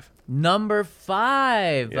number 5. Number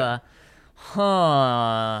 5. Yeah.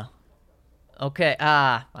 Okay.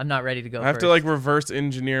 I'm not ready to go. I have to reverse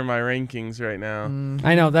engineer my rankings right now.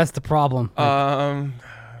 I know that's the problem. 1,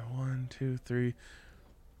 2, 3.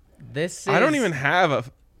 I don't even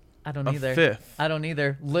have I don't a either. 5th. I don't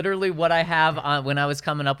either. Literally, what I have when I was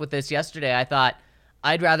coming up with this yesterday, I thought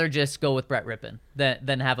I'd rather just go with Brett Rippon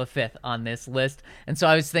than have a 5th on this list. And so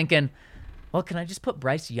I was thinking, well, can I just put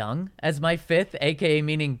Bryce Young as my 5th, aka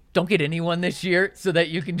meaning don't get anyone this year, so that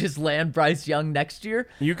you can just land Bryce Young next year?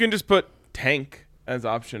 You can just put Tank as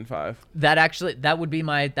option 5. That would be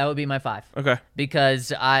my 5. Okay.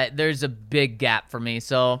 Because there's a big gap for me,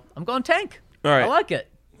 so I'm going Tank. All right. I like it.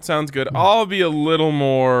 Sounds good. I'll be a little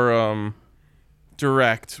more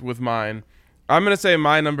direct with mine. I'm gonna say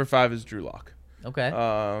my number 5 is Drew Lock. Okay.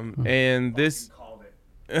 And this.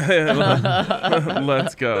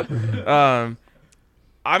 Let's go.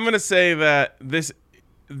 I'm gonna say that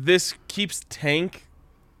this keeps Tank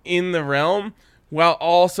in the realm while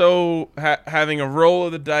also having a roll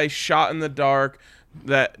of the dice, shot in the dark.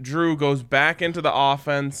 That Drew goes back into the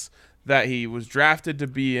offense that he was drafted to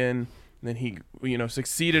be in. Then he,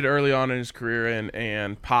 succeeded early on in his career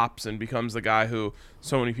and pops and becomes the guy who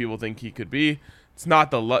so many people think he could be. It's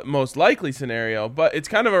not the most likely scenario, but it's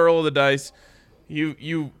kind of a roll of the dice.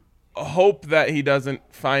 You hope that he doesn't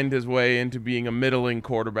find his way into being a middling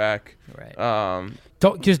quarterback. Right.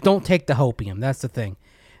 Don't take the hopium. That's the thing.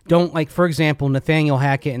 Don't, for example, Nathaniel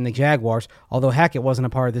Hackett and the Jaguars, although Hackett wasn't a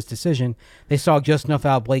part of this decision, they saw just enough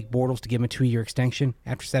out of Blake Bortles to give him a 2-year extension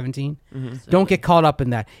after 17. Mm-hmm. Don't get caught up in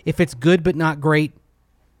that. If it's good but not great,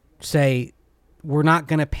 say, we're not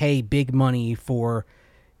going to pay big money for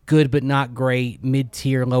good but not great,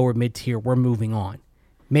 mid-tier, lower mid-tier. We're moving on.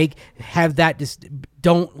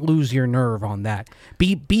 Don't lose your nerve on that.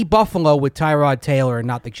 Be Buffalo with Tyrod Taylor and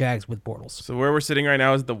not the Jags with Bortles. So where we're sitting right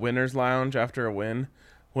now is the winner's lounge after a win.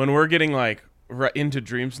 When we're getting into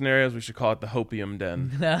dream scenarios, we should call it the Hopium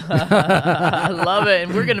Den. I love it.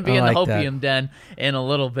 And we're going to be in the Hopium Den in a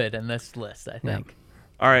little bit in this list, I think.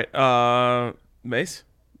 Yeah. All right. Mace?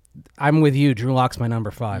 I'm with you. Drew Lock's my number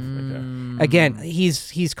 5. Okay. Again,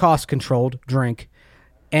 he's cost-controlled, drink.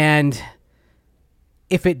 And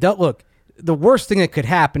if it does, look, the worst thing that could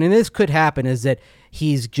happen, and this could happen, is that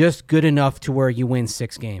he's just good enough to where you win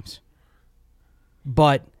 6 games.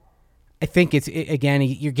 But I think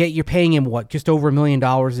you're paying him just over $1 million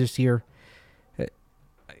this year.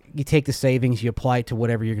 You take the savings, you apply it to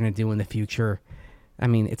whatever you're going to do in the future. I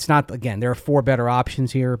mean, it's not, again, there are 4 better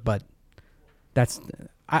options here, but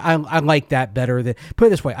I like that better than, put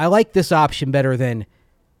it this way, I like this option better than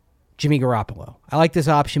Jimmy Garoppolo. I like this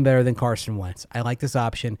option better than Carson Wentz. I like this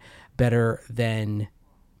option better than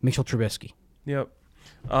Mitchell Trubisky. Yep.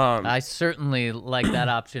 I certainly like that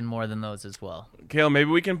option more than those as well. Kale,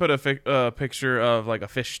 maybe we can put a picture of a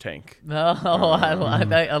fish tank. Oh, I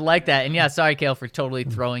like that. And yeah, sorry, Kale, for totally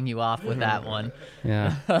throwing you off with that one.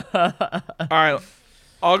 Yeah. All right,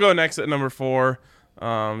 I'll go next at number 4,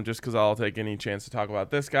 just because I'll take any chance to talk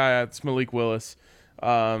about this guy. It's Malik Willis.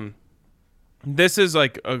 This is a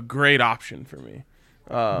great option for me.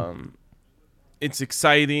 It's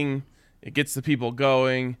exciting. It gets the people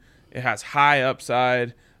going. It has high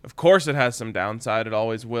upside. Of course, it has some downside. It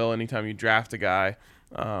always will anytime you draft a guy.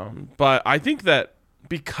 But I think that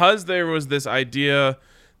because there was this idea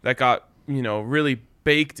that got, really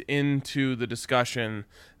baked into the discussion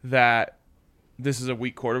that this is a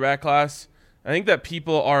weak quarterback class, I think that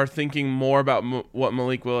people are thinking more about what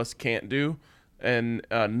Malik Willis can't do and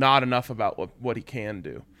not enough about what he can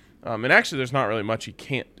do. And actually, there's not really much he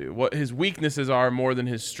can't do. What his weaknesses are more than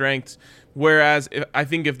his strengths. Whereas I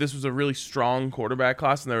think if this was a really strong quarterback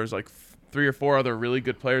class and there was 3 or 4 other really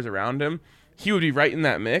good players around him, he would be right in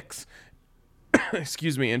that mix.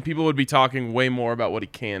 Excuse me. And people would be talking way more about what he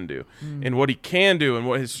can do. And what he can do and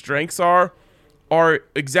what his strengths are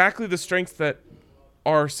exactly the strengths that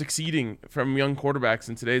are succeeding from young quarterbacks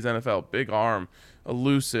in today's NFL. Big arm,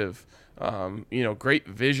 elusive, great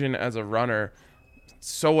vision as a runner.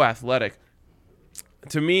 So athletic.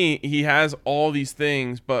 To me, he has all these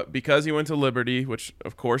things, but because he went to Liberty, which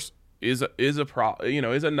of course is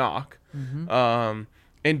a knock,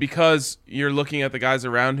 and because you're looking at the guys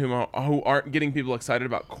around him who aren't getting people excited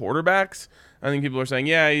about quarterbacks, I think people are saying,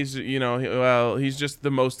 yeah, he's just the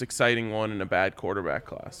most exciting one in a bad quarterback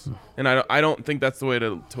class, and I don't think that's the way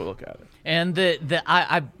to look at it. And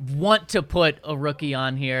I want to put a rookie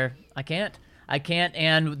on here. I can't. I can't.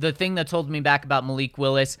 And the thing that's holding me back about Malik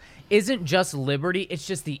Willis isn't just Liberty, it's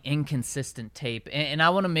just the inconsistent tape. And I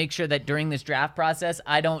want to make sure that during this draft process,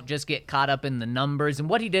 I don't just get caught up in the numbers. And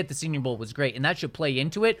what he did at the Senior Bowl was great, and that should play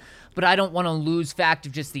into it. But I don't want to lose fact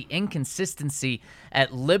of just the inconsistency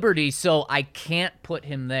at Liberty, so I can't put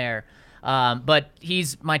him there. But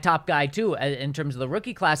he's my top guy, too, in terms of the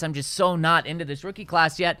rookie class. I'm just so not into this rookie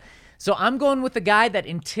class yet. So I'm going with the guy that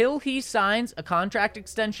until he signs a contract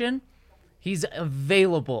extension, he's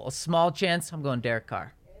available. A small chance. I'm going Derek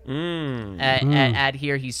Carr. At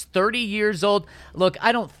here. He's 30 years old. Look,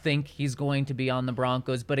 I don't think he's going to be on the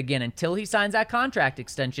Broncos, but again, until he signs that contract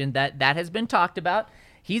extension, that has been talked about.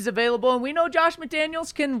 He's available, and we know Josh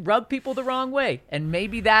McDaniels can rub people the wrong way, and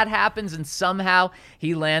maybe that happens and somehow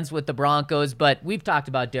he lands with the Broncos, but we've talked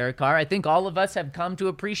about Derek Carr. I think all of us have come to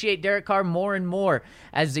appreciate Derek Carr more and more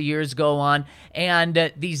as the years go on,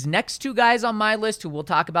 and these next two guys on my list, who we'll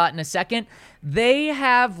talk about in a second, they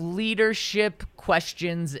have leadership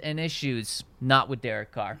questions and issues, not with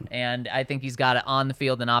Derek Carr, and I think he's got it on the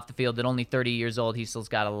field and off the field. At only 30 years old, he still's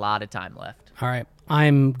got a lot of time left. All right,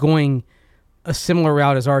 I'm going a similar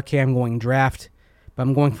route as RK. I'm going draft, but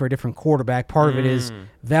I'm going for a different quarterback. Part of it is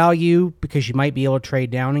value, because you might be able to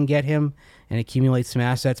trade down and get him and accumulate some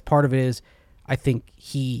assets. Part of it is I think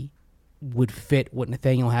he would fit what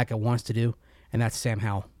Nathaniel Hackett wants to do, and that's Sam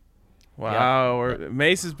Howell. Wow,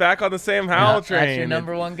 Mace is back on the Sam Howell train. That's your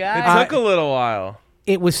number one guy. It took a little while.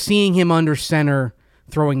 It was seeing him under center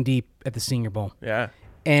throwing deep at the Senior Bowl. Yeah.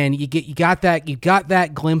 And you got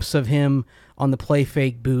that glimpse of him on the play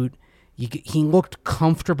fake boot. He looked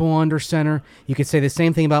comfortable under center. You could say the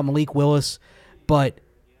same thing about Malik Willis, but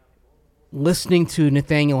listening to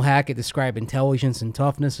Nathaniel Hackett describe intelligence and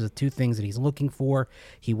toughness as the two things that he's looking for.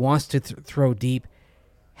 He wants to throw deep.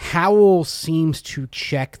 Howell seems to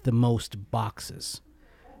check the most boxes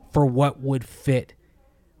for what would fit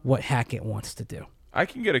what Hackett wants to do. I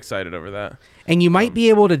can get excited over that. And you might be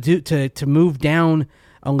able to move down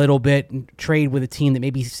a little bit and trade with a team that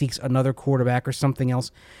maybe seeks another quarterback or something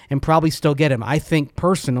else and probably still get him. I think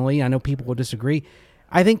personally, I know people will disagree,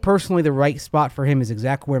 I think personally the right spot for him is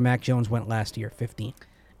exactly where Mac Jones went last year, 15.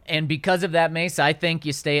 And because of that, Mace, I think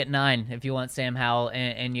you stay at 9 if you want Sam Howell,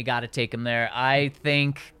 and you got to take him there. I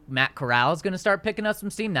think Matt Corral is going to start picking up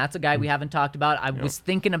some steam. That's a guy we haven't talked about. I was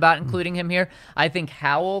thinking about including him here. I think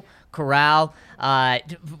Howell, Corral,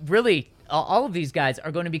 really all of these guys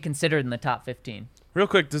are going to be considered in the top 15. Real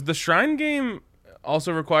quick, does the Shrine game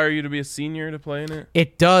also require you to be a senior to play in it?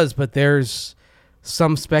 It does, but there's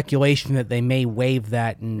some speculation that they may waive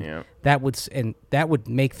that, and that would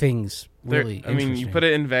make things really interesting. You put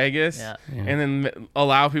it in Vegas and then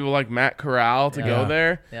allow people like Matt Corral to go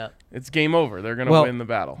there. Yeah. It's game over. They're going to win the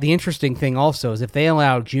battle. The interesting thing also is if they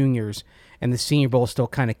allow juniors and the Senior Bowl still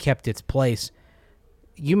kind of kept its place,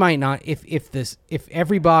 you might not, if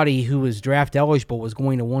everybody who was draft eligible was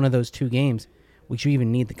going to one of those two games, would you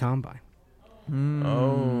even need the combine?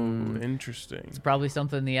 Oh, interesting. It's probably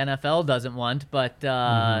something the NFL doesn't want, but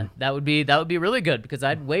that would be really good, because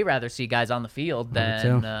I'd way rather see guys on the field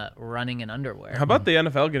than running in underwear. How about the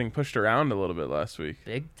NFL getting pushed around a little bit last week?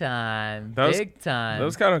 Big time. That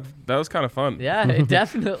was kind of fun. Yeah, it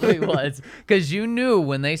definitely was, because you knew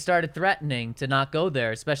when they started threatening to not go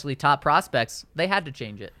there, especially top prospects, they had to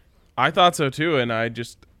change it. I thought so too, and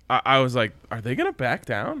I was like, are they going to back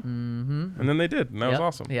down? Mm-hmm. And then they did, and that was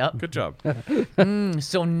awesome. Yep. Good job.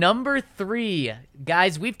 So number 3,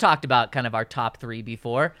 guys, we've talked about kind of our top 3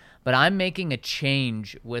 before, but I'm making a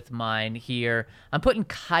change with mine here. I'm putting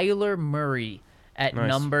Kyler Murray at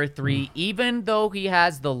number 3, even though he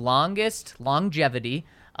has the longest longevity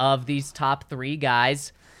of these top 3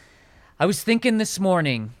 guys. I was thinking this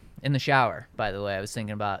morning, in the shower, by the way, I was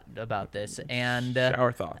thinking about this. And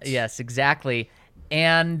shower thoughts. Yes, exactly.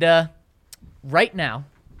 And right now,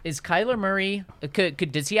 is Kyler Murray,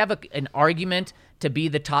 does he have an argument to be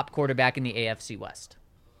the top quarterback in the AFC West?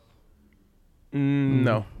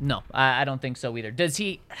 No. No, I don't think so either. Does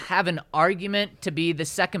he have an argument to be the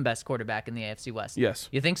second best quarterback in the AFC West? Yes.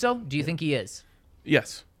 You think so? Do you think he is?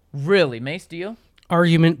 Yes. Really, Mace, do you?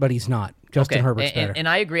 Argument, but he's not. Justin Herbert's better. And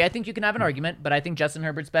I agree. I think you can have an argument, but I think Justin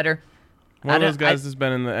Herbert's better. One of those guys has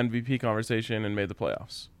been in the MVP conversation and made the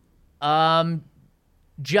playoffs.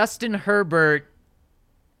 Justin Herbert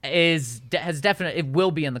has definitely, it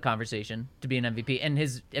will be in the conversation to be an MVP, and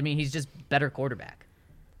he's just better quarterback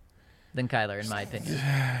than Kyler, in my opinion.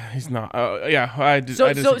 He's not. I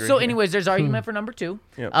disagree. So anyways, there's argument for number 2.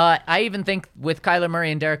 Yep. I even think with Kyler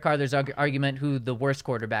Murray and Derek Carr, there's argument who the worst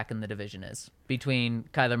quarterback in the division is between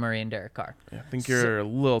Kyler Murray and Derek Carr. Yeah, I think you're a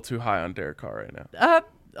little too high on Derek Carr right now.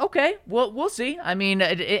 Okay, well, we'll see. I mean,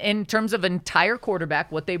 in terms of entire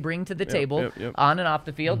quarterback, what they bring to the table on and off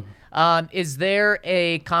the field, is there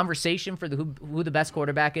a conversation for who the best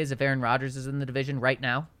quarterback is if Aaron Rodgers is in the division right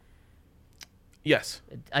now? Yes.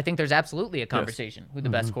 I think there's absolutely a conversation who the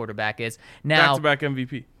best quarterback is. Now, back-to-back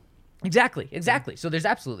MVP. Exactly. So there's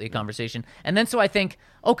absolutely a conversation. And then so I think,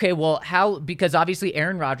 okay, well, because obviously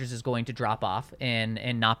Aaron Rodgers is going to drop off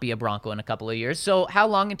and not be a Bronco in a couple of years. So how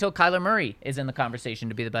long until Kyler Murray is in the conversation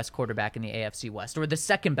to be the best quarterback in the AFC West or the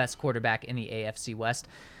second best quarterback in the AFC West?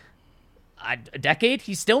 A decade?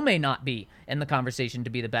 He still may not be in the conversation to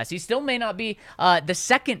be the best. He still may not be the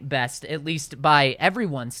second best, at least by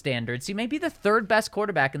everyone's standards. He may be the third best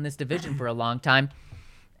quarterback in this division for a long time.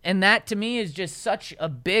 And that, to me, is just such a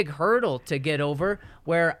big hurdle to get over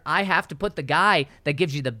where I have to put the guy that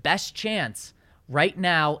gives you the best chance right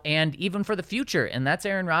now and even for the future, and that's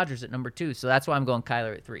Aaron Rodgers at number 2. So that's why I'm going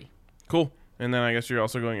Kyler at 3. Cool. And then I guess you're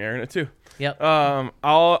also going Aaron at 2. Yep.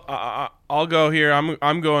 I'll go here.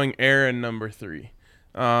 I'm going Aaron number 3.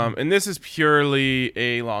 And this is purely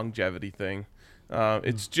a longevity thing.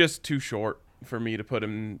 It's just too short for me to put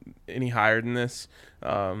him any higher than this.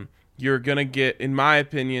 You're going to get, in my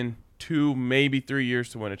opinion, 2, maybe 3 years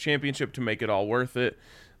to win a championship to make it all worth it.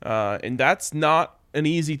 And that's not an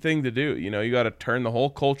easy thing to do. You know, you got to turn the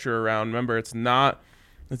whole culture around. Remember, it's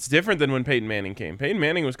different than when Peyton Manning came. Peyton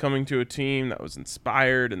Manning was coming to a team that was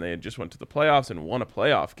inspired and they had just went to the playoffs and won a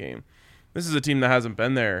playoff game. This is a team that hasn't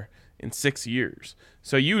been there in 6 years.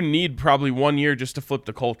 So you need probably 1 year just to flip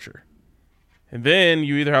the culture. And then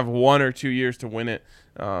you either have 1 or 2 years to win it.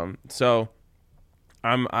 So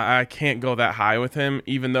I can't go that high with him,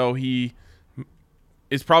 even though he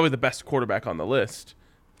is probably the best quarterback on the list.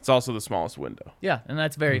 It's also the smallest window. Yeah, and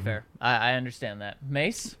that's very fair. I understand that.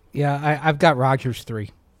 Mace? Yeah, I've got Rodgers 3.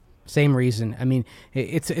 Same reason. I mean,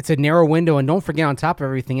 it's a narrow window, and don't forget, on top of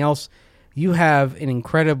everything else, you have an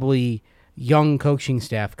incredibly young coaching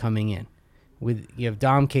staff coming in. You have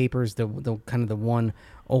Dom Capers, the kind of the one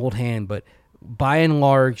old hand, but by and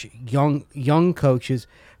large, young coaches,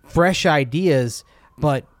 fresh ideas.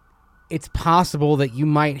 But it's possible that you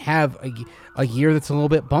might have a year that's a little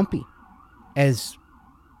bit bumpy.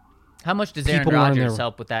 How much does Aaron Rodgers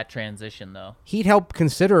help with that transition, though? He'd help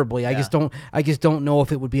considerably. Yeah. I just don't know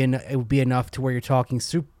if it would be enough to where you're talking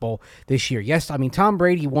Super Bowl this year. Yes, I mean Tom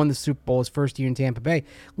Brady won the Super Bowl his first year in Tampa Bay.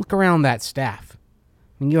 Look around that staff.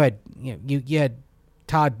 I mean, you had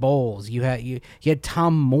Todd Bowles, you had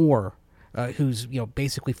Tom Moore. Who's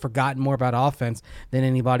basically forgotten more about offense than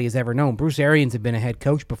anybody has ever known. Bruce Arians had been a head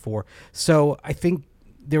coach before, so I think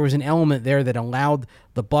there was an element there that allowed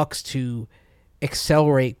the Bucs to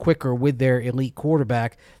accelerate quicker with their elite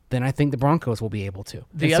quarterback than I think the Broncos will be able to.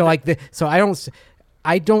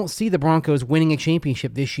 I don't see the Broncos winning a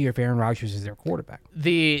championship this year if Aaron Rodgers is their quarterback.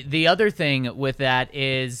 The other thing with that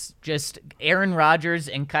is just Aaron Rodgers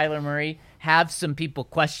and Kyler Murray have some people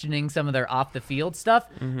questioning some of their off-the-field stuff,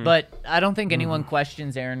 but I don't think anyone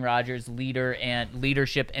questions Aaron Rodgers'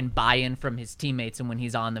 leadership and buy-in from his teammates and when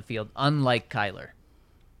he's on the field, unlike Kyler.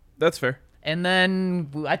 That's fair. And then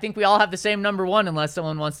I think we all have the same number 1 unless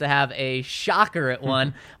someone wants to have a shocker at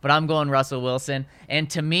 1, but I'm going Russell Wilson. And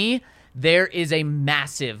to me, there is a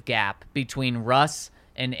massive gap between Russ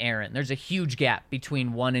and Aaron. There's a huge gap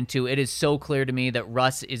between 1 and 2. It is so clear to me that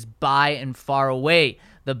Russ is by and far away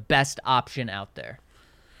the best option out there.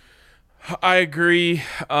 I agree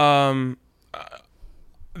that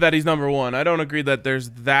he's number 1. I don't agree that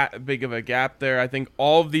there's that big of a gap there. I think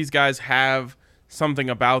all of these guys have something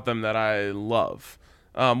about them that I love.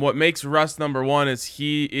 What makes Russ number 1 is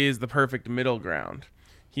he is the perfect middle ground.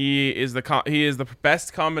 He is the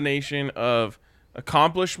best combination of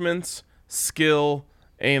accomplishments, skill,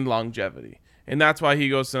 and longevity. And that's why he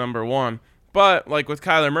goes to number 1. But like with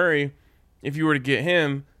Kyler Murray, if you were to get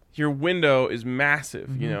him, your window is massive,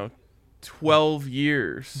 12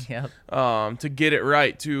 years to get it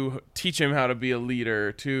right, to teach him how to be a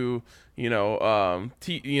leader, to,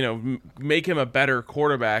 make him a better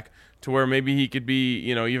quarterback to where maybe he could be,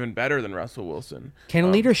 even better than Russell Wilson.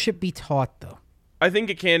 Can leadership be taught, though? I think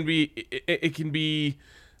it can be. It can be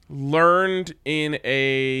learned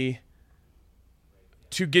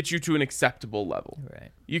to get you to an acceptable level.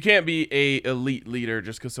 Right. You can't be a elite leader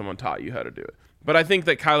just because someone taught you how to do it. But I think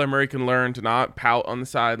that Kyler Murray can learn to not pout on the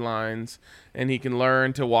sidelines, and he can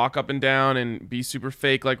learn to walk up and down and be super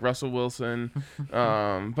fake like Russell Wilson.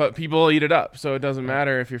 But people eat it up, so it doesn't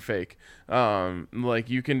matter if you're fake. Like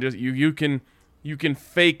you can just you can you can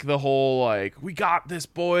fake the whole, like, we got this,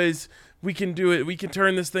 boys. We can do it. We can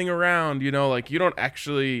turn this thing around. You know, like, you don't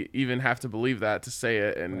actually even have to believe that to say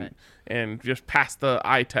it and just pass the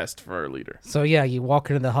eye test for a leader. So, yeah, you walk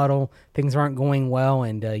into the huddle, things aren't going well,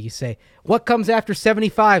 and you say, what comes after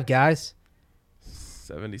 75, guys?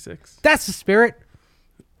 76. That's the spirit.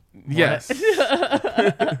 Yes.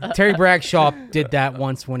 Terry Bradshaw did that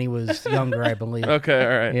once when he was younger, I believe. Okay,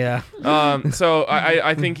 all right. Yeah. So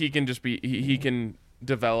I think he can just be he can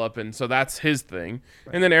develop, and so that's his thing.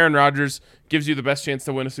 And then Aaron Rodgers gives you the best chance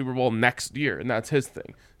to win a Super Bowl next year, and that's his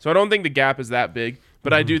thing. So I don't think the gap is that big,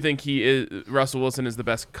 but I do think Russell Wilson is the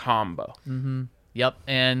best combo. Mm-hmm. Yep,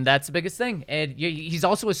 and that's the biggest thing. And he's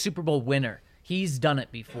also a Super Bowl winner. He's done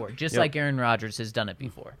it before, just like Aaron Rodgers has done it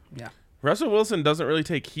before. Yeah. Russell Wilson doesn't really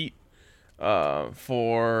take heat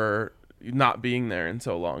for not being there in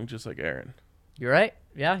so long, just like Aaron. You're right.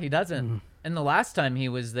 Yeah, he doesn't. And the last time he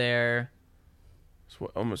was there, It's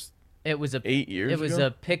almost it was 8 years It was ago?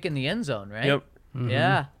 a pick in the end zone, right? Yep.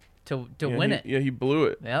 Yeah, to win it. Yeah, he blew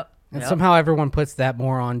it. Yep. And somehow everyone puts that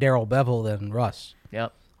more on Darrell Bevell than Russ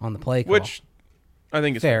Yep. on the play call. Which I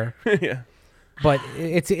think is fair. Yeah. But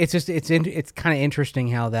it's kind of interesting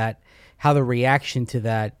how the reaction to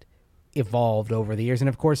that evolved over the years. And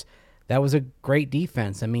of course, that was a great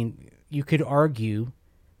defense. I mean, you could argue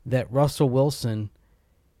that Russell Wilson,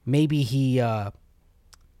 maybe he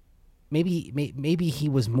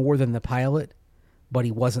was more than the pilot, but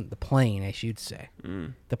he wasn't the plane, as you'd say.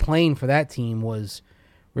 The plane for that team was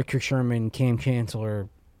Richard Sherman, Cam Chancellor,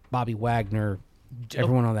 Bobby Wagner,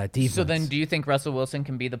 everyone on that defense. So then, do you think Russell Wilson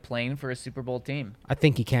can be the plane for a Super Bowl team? I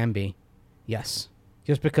think he can be. Yes.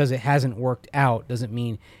 Just because it hasn't worked out doesn't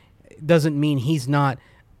mean he's not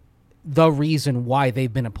the reason why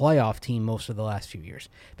they've been a playoff team most of the last few years.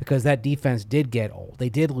 Because that defense did get old. They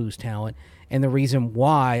did lose talent. And the reason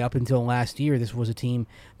why, up until last year, this was a team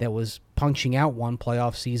that was punching out one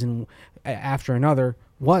playoff season after another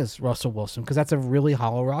was Russell Wilson. Because that's a really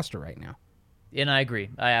hollow roster right now. And I agree.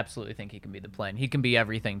 I absolutely think he can be the plane. He can be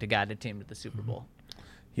everything to guide a team to the Super Bowl.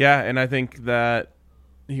 Yeah, and I think that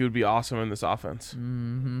he would be awesome in this offense.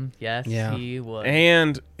 Mm-hmm. Yes, Yeah. he would.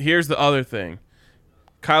 And here's the other thing.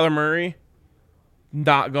 Kyler Murray,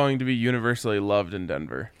 not going to be universally loved in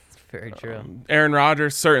Denver. It's very true. Aaron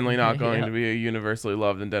Rodgers, certainly not going to be universally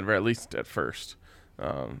loved in Denver, at least at first.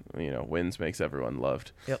 Wins makes everyone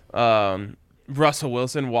loved. Yep. Russell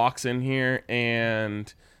Wilson walks in here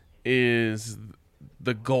and is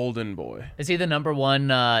the golden boy. Is he the number one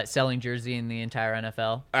selling jersey in the entire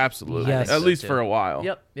NFL? Absolutely. Yes. At So least too. for a while.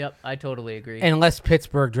 Yep. I totally agree. Unless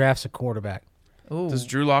Pittsburgh drafts a quarterback. Ooh. Does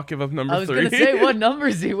Drew Lock give up number 3? I was going to say, what number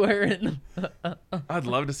is he wearing? I'd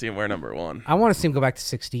love to see him wear number 1. I want to see him go back to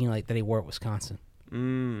 16 like that he wore at Wisconsin.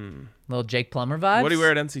 Little Jake Plummer vibes? What do you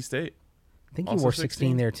wear at NC State? I think he Also wore 16?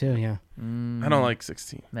 16 there too, yeah. I don't like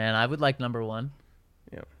 16. Man, I would like number 1.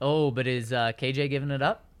 Yeah. Oh, but is KJ giving it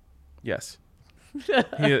up? Yes.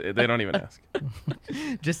 They don't even ask.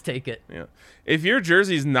 Just take it. Yeah. If your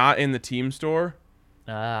jersey's not in the team store,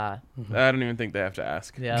 Ah. I don't even think they have to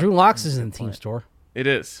ask. Yeah. Drew Locks is in the team store. It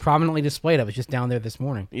is. Prominently displayed. I was just down there this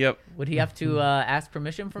morning. Yep. Would he have to ask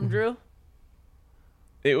permission from Drew?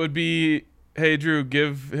 It would be, hey, Drew,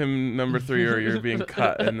 give him number 3 or you're being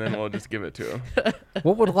cut, and then we'll just give it to him.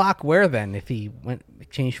 What would Locke wear then if he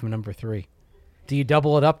changed from number 3? Do you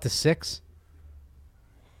double it up to 6?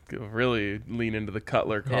 Really lean into the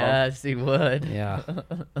Cutler call. Yes, he would. Yeah.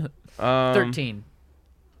 13.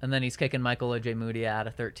 And then he's kicking Michael O.J. Moody out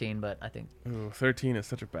of 13, but I think 13 is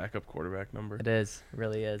such a backup quarterback number. it is. It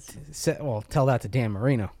really is. Well, tell that to Dan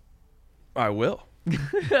Marino. I will.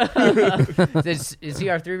 Is he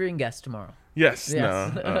our 3-ring guest tomorrow? Yes.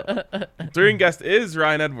 Yes. No. 3 guest is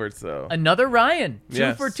Ryan Edwards, though. Another Ryan. 2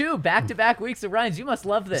 Yes. for 2. Back-to-back weeks of Ryans. You must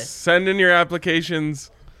love this. Send in your applications.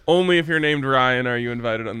 Only if you're named Ryan are you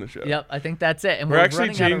invited on the show. Yep, I think that's it. And We're actually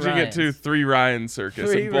running out of changing it to Ryans. 3 Ryan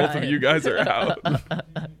Circus, 3 and both of you guys are out.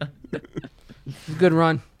 Good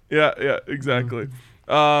run. Yeah, exactly.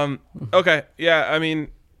 Okay, yeah, I mean,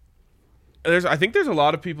 I think there's a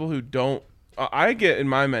lot of people who don't. I get in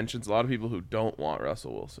my mentions a lot of people who don't want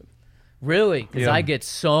Russell Wilson. Really? Because Yeah. I get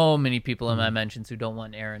so many people in my mentions who don't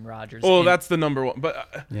want Aaron Rodgers. Well, And that's the number one,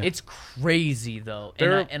 but it's crazy, though.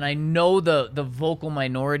 There- And I know the vocal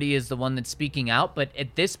minority is the one that's speaking out, but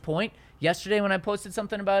at this point, yesterday when I posted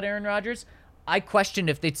something about Aaron Rodgers, I questioned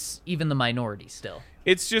if it's even the minority still.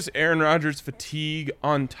 it's just Aaron Rodgers fatigue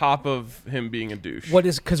on top of him being a douche.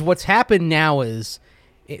 Because what's happened now is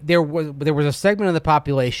there was a segment of the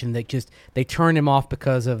population that just they turned him off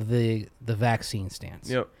because of the vaccine stance.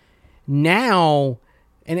 Yep. Now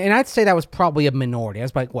And I'd say that was probably a minority.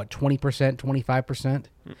 That's like, what, 20%, 25%?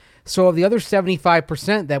 So of the other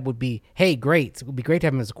 75%, that would be, hey, great. It would be great to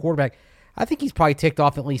have him as a quarterback. I think he's probably ticked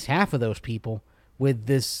off at least half of those people with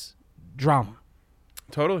this drama.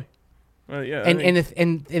 Totally. Yeah. And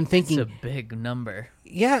thinking, It's a big number.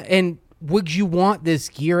 yeah, and would you want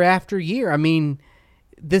this year after year? I mean,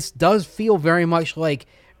 this does feel very much like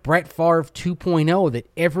Brett Favre 2.0, that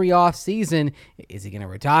every offseason, is he going to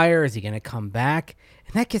retire? Is he going to come back?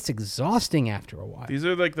 And that gets exhausting after a while. These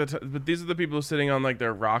are like but these are the people sitting on like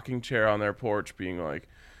their rocking chair on their porch being like,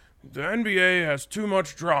 the NBA has too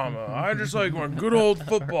much drama. I just like my good old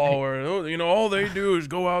football where, all they do is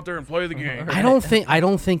go out there and play the game. I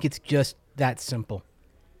don't think it's just that simple.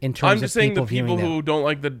 In terms I'm just saying the people viewing who don't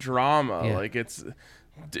like the drama, Yeah. like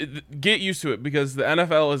get used to it, because the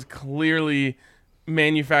NFL is clearly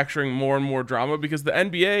manufacturing more and more drama because the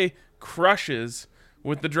NBA crushes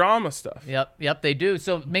with the drama stuff. Yep, they do.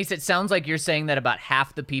 So, Mace, it sounds like you're saying that about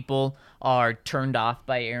half the people are turned off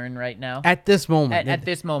by Aaron right now. At this moment. At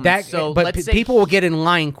this moment. So but let's say people will get in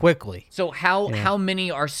line quickly. So how many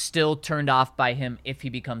are still turned off by him if he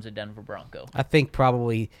becomes a Denver Bronco? I think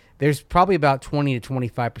there's probably about 20 to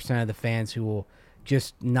 25% of the fans who will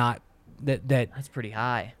just not That's pretty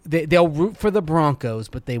high. they'll root for the Broncos,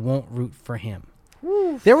 but they won't root for him.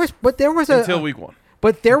 There was Until week 1.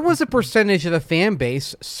 But there was a percentage of the fan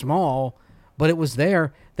base, small, but it was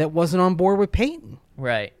there, that wasn't on board with Peyton.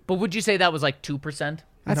 Right. But would you say that was like 2%?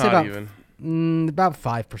 I'd say Not even. about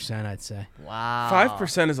 5%, I'd say. Wow.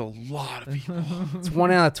 5% is a lot of people. It's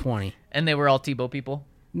 1 out of 20. And they were all Tebow people?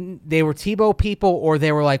 They were Tebow people, or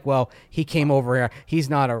they were like, well, he came over here. He's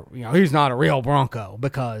not a real Bronco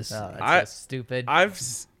because Oh, that's so stupid. I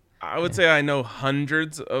would say I know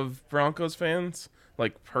hundreds of Broncos fans,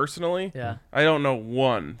 like personally. Yeah. I don't know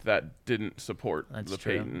one that didn't support That's the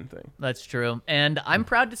true. Peyton thing. That's true. And I'm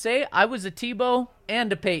proud to say I was a Tebow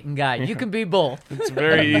and a Peyton guy. You can be both. It's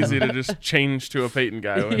very easy to just change to a Peyton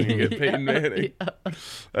guy when you get Peyton Manning.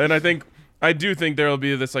 And I do think there will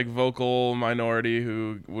be this like vocal minority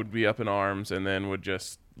who would be up in arms and then would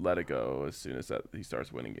just let it go as soon as he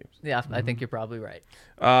starts winning games. Yeah, I think you're probably right.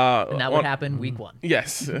 And And that would happen week 1.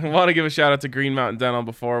 Yes. I want to give a shout out to Green Mountain Dental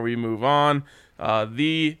before we move on.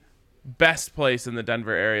 The best place in the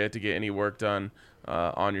Denver area to get any work done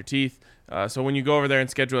on your teeth. So when you go over there and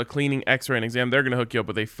schedule a cleaning, x-ray, and exam, they're going to hook you up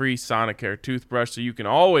with a free Sonicare toothbrush so you can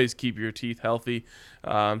always keep your teeth healthy.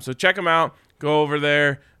 So check them out. Go over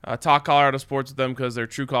there. Talk Colorado sports with them because they're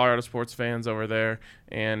true Colorado sports fans over there.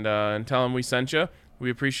 And tell them we sent you. We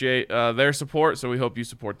appreciate their support, so we hope you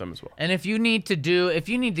support them as well. And if you need to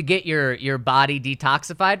get your body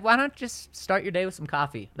detoxified, why not just start your day with some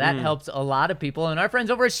coffee? That helps a lot of people. And our friends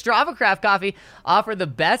over at Strava Craft Coffee offer the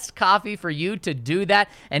best coffee for you to do that.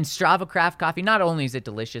 And Strava Craft Coffee, not only is it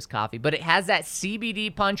delicious coffee, but it has that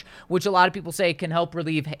CBD punch, which a lot of people say can help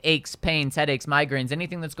relieve aches, pains, headaches, migraines,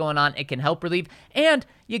 anything that's going on, it can help relieve. And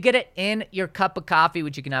you get it in your cup of coffee,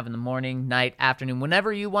 which you can have in the morning, night, afternoon,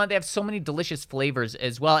 whenever you want. They have so many delicious flavors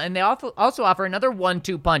as well. And they also offer another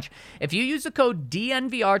 1-2 punch. If you use the code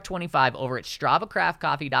DNVR25 over at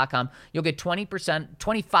StravaCraftCoffee.com, you'll get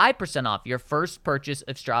 25% off your first purchase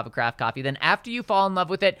of Strava Craft Coffee. Then after you fall in love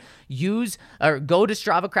with it, go to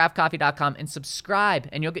StravaCraftCoffee.com and subscribe,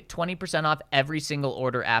 and you'll get 20% off every single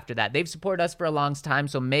order after that. They've supported us for a long time,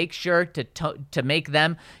 so make sure to make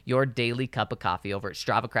them your daily cup of coffee over at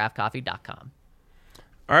StravaCraftCoffee.com.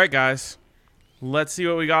 All right, guys. Let's see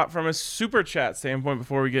what we got from a super chat standpoint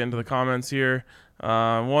before we get into the comments here.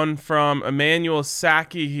 One from Emmanuel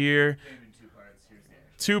Saki here.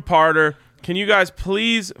 Two-parter. Can you guys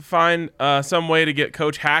please find some way to get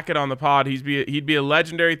Coach Hackett on the pod? He'd be a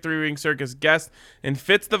legendary three-ring circus guest and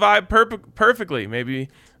fits the vibe perfectly. Maybe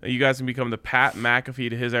you guys can become the Pat McAfee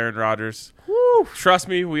to his Aaron Rodgers. Woo. Trust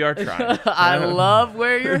me, we are trying. I love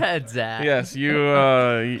where your head's at. Yes,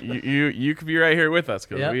 you could be right here with us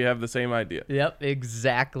because we have the same idea. Yep,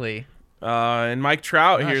 exactly. And Mike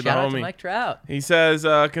Trout here, the shout out homie. to Mike Trout. He says,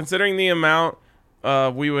 considering the amount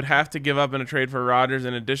we would have to give up in a trade for Rodgers,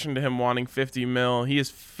 in addition to him wanting $50 million, he is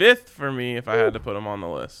fifth for me if I had to put him on the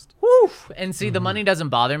list. Woo! And see, the money doesn't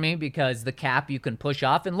bother me because the cap you can push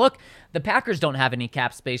off. And look, the Packers don't have any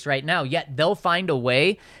cap space right now, yet they'll find a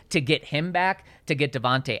way to get him back, to get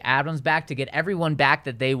Devontae Adams back, to get everyone back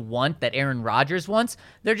that they want, that Aaron Rodgers wants.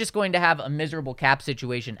 They're just going to have a miserable cap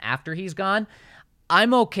situation after he's gone.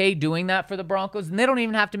 I'm okay doing that for the Broncos, and they don't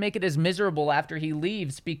even have to make it as miserable after he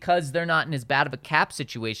leaves because they're not in as bad of a cap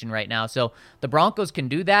situation right now. So the Broncos can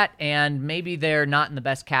do that, and maybe they're not in the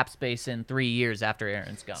best cap space in 3 years after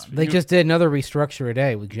Aaron's gone. They just did another restructure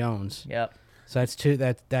today with Jones. Yep. So that's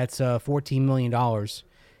 $14 million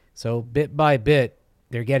So bit by bit,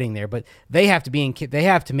 they're getting there. But they have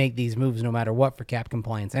to make these moves no matter what for cap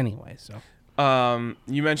compliance anyway. So.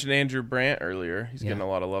 You mentioned Andrew Brandt earlier. He's getting a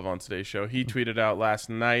lot of love on today's show. He tweeted out last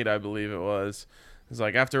night, I believe it was. He's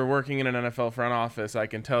like, after working in an NFL front office, I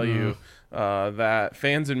can tell you that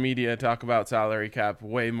fans and media talk about salary cap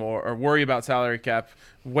way more, or worry about salary cap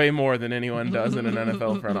way more than anyone does in an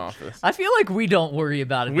NFL front office. I feel like we don't worry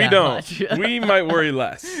about it. We that don't. much. We might worry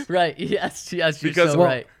less. Right. Yes. You're Because so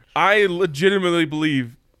right. I legitimately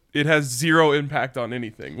believe it has zero impact on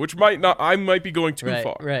anything, which I might be going too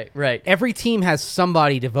far. Right. Every team has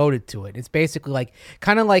somebody devoted to it. It's basically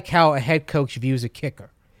kind of like how a head coach views a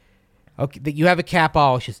kicker. Okay, that you have a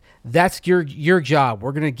capologist. That's your job.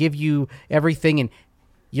 We're going to give you everything, and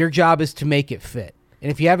your job is to make it fit.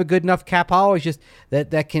 And if you have a good enough capologist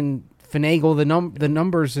that can finagle the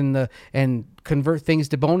numbers and convert things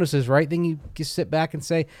to bonuses, right? Then you just sit back and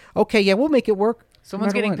say, okay, yeah, we'll make it work.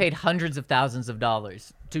 Someone's getting paid hundreds of thousands of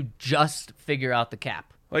dollars to just figure out the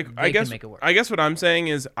cap. Like, They I can make it work. guess what I'm saying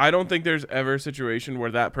is I don't think there's ever a situation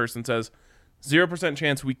where that person says 0%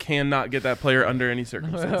 chance we cannot get that player under any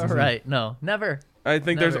circumstances. Right. No, never. I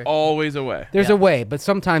think Never. there's always a way. There's a way, but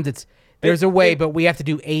sometimes there's a way, but we have to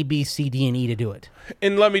do A, B, C, D, and E to do it.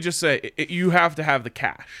 And let me just say, you have to have the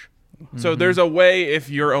cash. So there's a way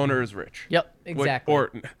if your owner is rich. Yep, exactly.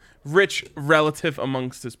 Or rich relative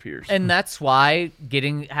amongst his peers. And that's why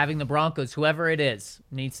having the Broncos, whoever it is,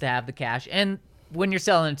 needs to have the cash. And when you're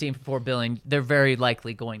selling a team for $4 billion, they're very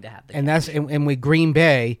likely going to have the cash. And with Green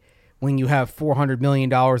Bay, when you have $400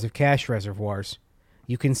 million of cash reservoirs,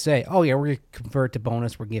 you can say, "Oh yeah, we're going to convert to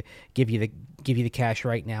bonus. We're going to give you the cash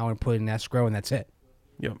right now and put it in escrow, and that's it."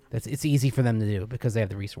 Yep. It's easy for them to do because they have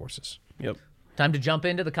the resources. Yep. Time to jump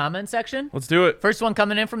into the comment section. Let's do it. First one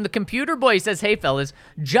coming in from the computer boy. He says, "Hey fellas,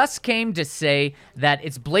 just came to say that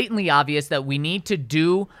it's blatantly obvious that we need to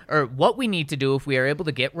do, or what we need to do if we are able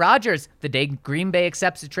to get Rodgers. The day Green Bay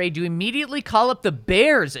accepts the trade, you immediately call up the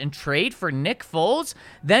Bears and trade for Nick Foles.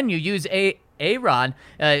 Then you use Aaron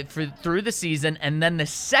through the season, and then the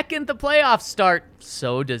second the playoffs start,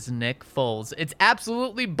 so does Nick Foles. It's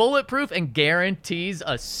absolutely bulletproof and guarantees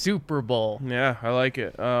a Super Bowl." Yeah, I like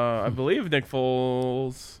it. I believe Nick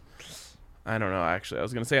Foles, I don't know, actually. I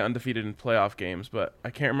was going to say undefeated in playoff games, but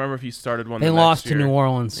I can't remember if he started one. They lost to New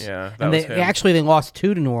Orleans. Yeah, and they lost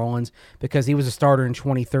two to New Orleans because he was a starter in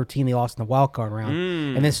 2013. They lost in the wild card round,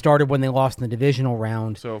 and then started when they lost in the divisional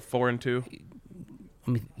round. So 4-2.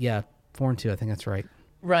 I mean, yeah, 4-2. I think that's right.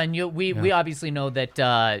 Ryan, we obviously know that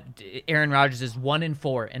Aaron Rodgers is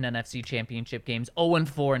 1-4 in NFC Championship games,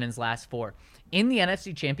 0-4 in his last 4. In the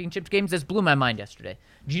NFC Championship games, this blew my mind yesterday.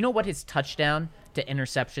 Do you know what his touchdown to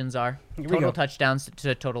interceptions are? Total touchdowns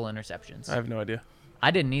to total interceptions. I have no idea.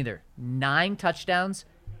 I didn't either. 9 touchdowns,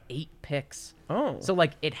 8 picks. Oh. So,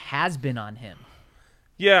 it has been on him.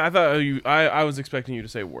 Yeah, I thought I was expecting you to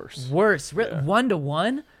say worse. Worse.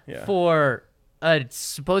 1-1 for a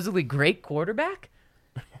supposedly great quarterback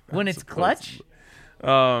when it's clutch?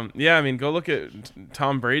 Yeah, I mean, go look at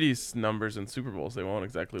Tom Brady's numbers in Super Bowls. They won't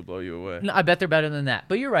exactly blow you away. No, I bet they're better than that.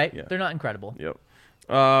 But you're right. Yeah. They're not incredible. Yep.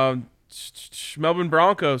 Melbourne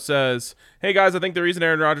Bronco says, "Hey guys, I think the reason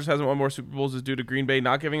Aaron Rodgers hasn't won more Super Bowls is due to Green Bay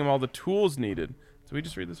not giving him all the tools needed." Did we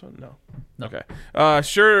just read this one? No. Okay.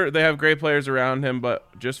 Sure, they have great players around him,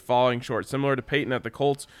 but just falling short. Similar to Peyton at the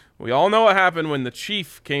Colts. We all know what happened when the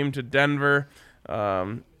Chief came to Denver.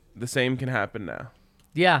 The same can happen now.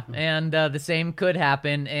 Yeah, and the same could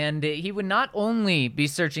happen. And he would not only be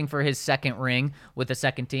searching for his second ring with the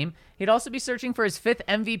second team, he'd also be searching for his 5th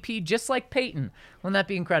MVP, just like Peyton. Wouldn't that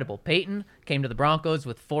be incredible? Peyton came to the Broncos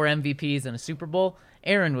with 4 MVPs and a Super Bowl.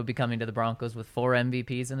 Aaron would be coming to the Broncos with 4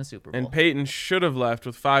 MVPs and a Super Bowl. And Peyton should have left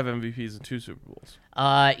with 5 MVPs and 2 Super Bowls.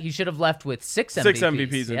 He should have left with 6 MVPs. 6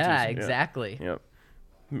 MVPs and 2. Yeah, exactly. Yep.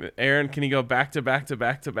 Aaron, can he go back to back to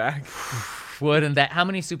back to back? Wouldn't that? How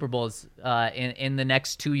many Super Bowls in the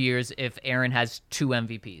next 2 years if Aaron has 2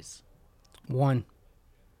 MVPs? 1.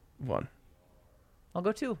 I'll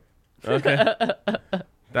go 2. Okay.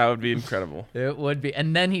 That would be incredible. It would be.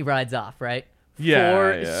 And then he rides off, right? Yeah.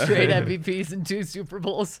 4 straight MVPs and 2 Super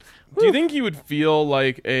Bowls. Do you think he would feel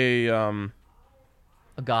like a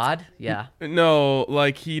god? Yeah. No,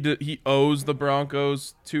 like he owes the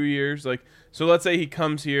Broncos 2 years. Like, so let's say he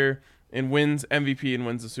comes here and wins MVP and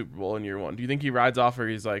wins the Super Bowl in year 1. Do you think he rides off, or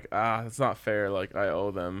he's like, it's not fair, like I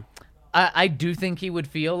owe them? I do think he would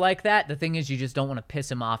feel like that. The thing is, you just don't want to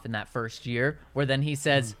piss him off in that first year, where then he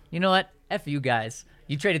says, you know what, F you guys.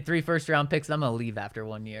 You traded 3 first-round picks. I'm going to leave after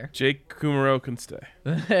 1 year. Jake Kumaro can stay.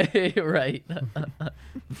 Right.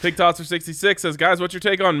 Pig Tosser 66 says, guys, what's your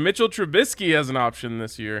take on Mitchell Trubisky as an option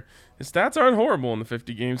this year? His stats aren't horrible in the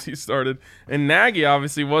 50 games he started. And Nagy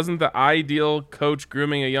obviously wasn't the ideal coach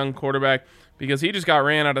grooming a young quarterback because he just got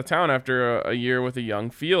ran out of town after a year with a young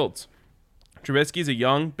Fields. Trubisky's a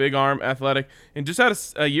young, big arm, athletic, and just had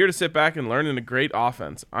a year to sit back and learn in a great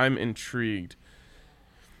offense. I'm intrigued.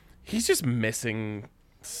 He's just missing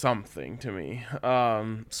something to me.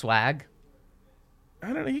 Swag?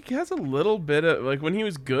 I don't know. He has a little bit of, like, when he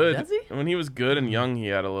was good. Does he? When he was good and young, he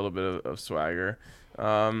had a little bit of swagger.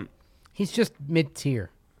 He's just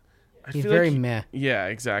mid-tier. He's feel very like meh. Yeah,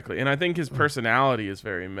 exactly. And I think his personality is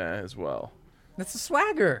very meh as well. That's a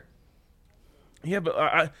swagger. Yeah,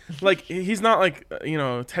 but like he's not like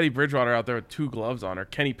Teddy Bridgewater out there with 2 gloves on, or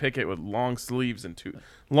Kenny Pickett with long loose sleeves and 2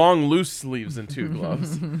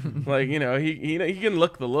 gloves. Like he can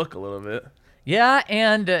look the look a little bit. Yeah,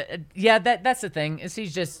 and that's the thing is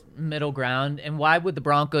he's just middle ground. And why would the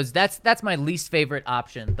Broncos? That's my least favorite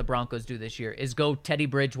option the Broncos do this year is go Teddy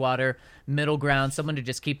Bridgewater, middle ground, someone to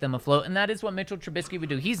just keep them afloat. And that is what Mitchell Trubisky would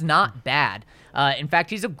do. He's not bad. In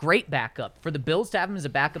fact, he's a great backup. For the Bills to have him as a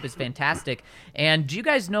backup is fantastic. And do you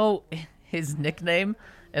guys know his nickname?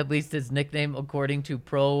 At least his nickname according to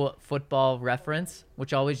Pro Football Reference,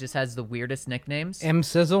 which always just has the weirdest nicknames. M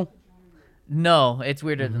Sizzle? No, it's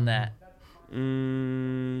weirder than that.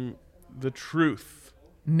 The truth.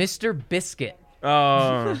 Mr. Biscuit.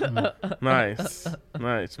 Oh, nice,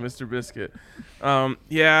 Mr. Biscuit. I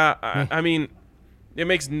mean, it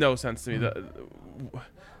makes no sense to me.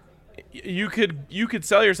 You could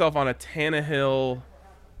sell yourself on a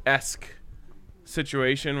Tannehill-esque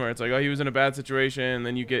situation where it's like, oh, he was in a bad situation, and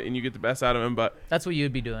then you get the best out of him. But that's what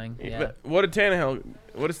you'd be doing. Yeah. But what is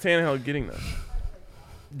Tannehill getting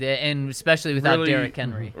though? And especially without Really, Derrick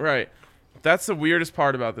Henry. Right. That's the weirdest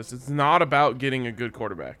part about this. It's not about getting a good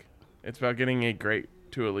quarterback. It's about getting a great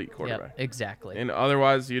to elite quarterback. Yep, exactly. And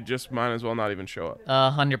otherwise, you just might as well not even show up.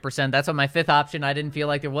 100%. That's what my 5th option. I didn't feel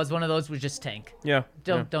like there was one of those. Was just tank. Yeah.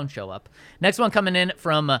 Don't show up. Next one coming in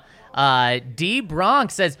from D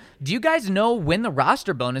Bronx says, do you guys know when the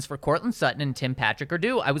roster bonus for Courtland Sutton and Tim Patrick are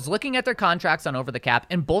due? I was looking at their contracts on Over the Cap,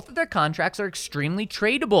 and both of their contracts are extremely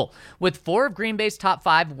tradable. With 4 of Green Bay's top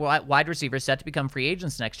 5 wide receivers set to become free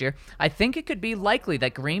agents next year, I think it could be likely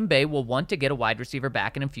that Green Bay will want to get a wide receiver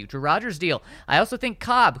back in a future Rodgers deal. I also think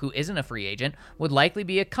Cobb, who isn't a free agent, would likely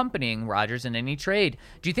be accompanying Rodgers in any trade.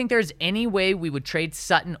 Do you think there's any way we would trade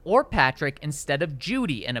Sutton or Patrick instead of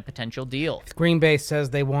Judy in a potential deal? If Green Bay says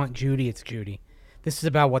they want Judy, it's Judy. This is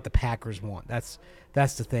about what the Packers want. That's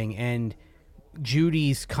the thing. And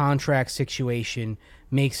Judy's contract situation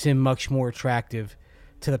makes him much more attractive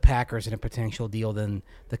to the Packers in a potential deal than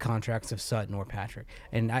the contracts of Sutton or Patrick.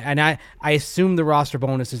 And I assume the roster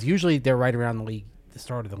bonuses usually they're right around the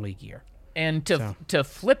start of the league year. And to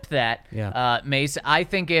flip that, Mace, I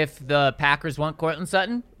think if the Packers want Courtland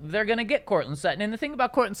Sutton, they're going to get Courtland Sutton. And the thing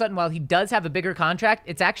about Courtland Sutton, while he does have a bigger contract,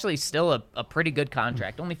 it's actually still a pretty good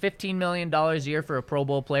contract. Only $15 million a year for a Pro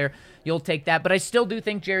Bowl player. You'll take that. But I still do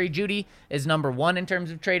think Jerry Jeudy is number 1 in terms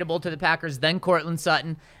of tradable to the Packers, then Courtland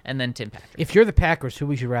Sutton, and then Tim Patrick. If you're the Packers, who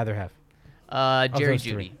would you rather have? Jerry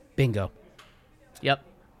Jeudy. Bingo. Yep.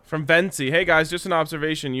 From Vency, hey guys, just an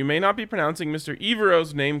observation. You may not be pronouncing Mr.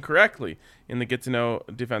 Evero's name correctly in the Get to Know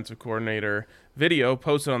Defensive Coordinator video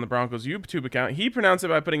posted on the Broncos YouTube account. He pronounced it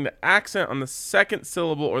by putting the accent on the second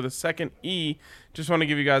syllable or the second E. Just want to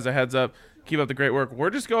give you guys a heads up. Keep up the great work. We're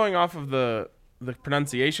just going off of the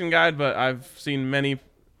pronunciation guide, but I've seen many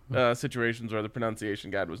situations where the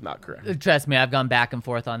pronunciation guide was not correct. Trust me, I've gone back and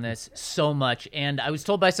forth on this so much, and I was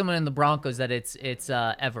told by someone in the Broncos that it's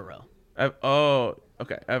Evero.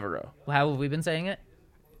 Okay, Evero. How have we been saying it?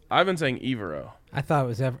 I've been saying Evero. I thought it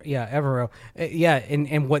was Evero.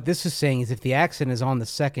 And what this is saying is if the accent is on the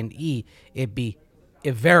second E, it'd be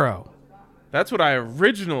Evero. That's what I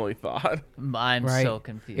originally thought. I'm right? so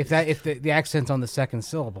confused. If the accent's on the second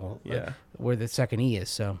syllable, where the second E is,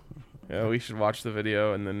 so. Yeah, we should watch the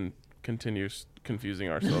video and then continue confusing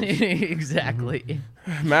ourselves. Exactly.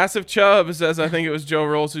 Massive Chubb says, I think it was Joe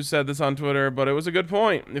Rolls who said this on Twitter, but it was a good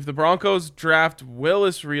point. If the Broncos draft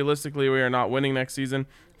Willis realistically, we are not winning next season.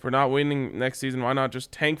 If we're not winning next season, why not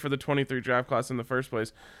just tank for the 23 draft class in the first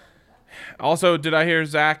place? Also, did I hear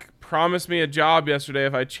Zach promise me a job yesterday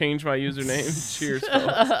if I change my username? Cheers,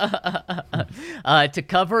 folks. To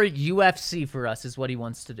cover UFC for us is what he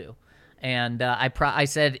wants to do. And I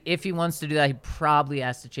said if he wants to do that, he probably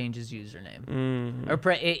has to change his username. Mm-hmm. Or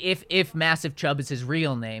if Massive Chubb is his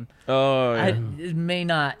real name, it may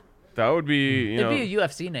not. That would be, it'd be a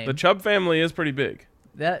UFC name. The Chubb family is pretty big.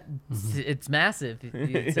 It's massive,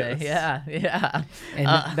 you'd say. Yeah.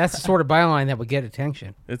 And that's the sort of byline that would get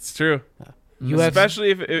attention. It's true.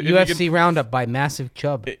 Especially if UFC Roundup by Massive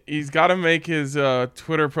Chubb. He's got to make his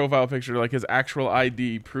Twitter profile picture like his actual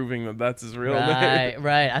ID, proving that that's his real name.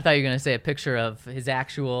 Right. I thought you were gonna say a picture of his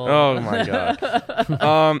actual. Oh my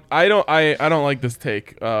god. I don't like this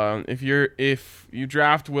take. If you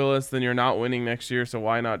draft Willis, then you're not winning next year. So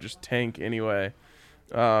why not just tank anyway?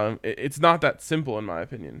 It's not that simple, in my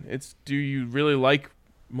opinion. It's, do you really like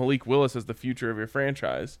Malik Willis as the future of your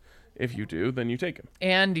franchise? If you do, then you take him.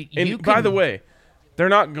 And by the way, they're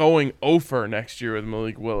not going over next year with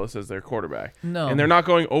Malik Willis as their quarterback. No. And they're not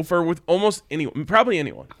going over with almost anyone, probably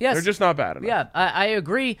anyone. Yes. They're just not bad enough. Yeah, I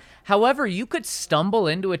agree. However, you could stumble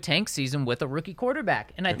into a tank season with a rookie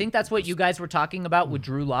quarterback. And I think that's what you guys were talking about with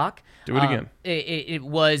Drew Lock. Do it again.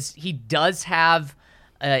 He does have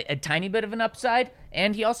a tiny bit of an upside,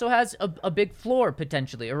 and he also has a big floor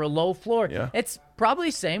potentially, or a low floor. Yeah. It's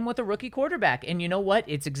probably same with a rookie quarterback. And you know what?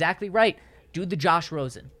 It's exactly right. Do the Josh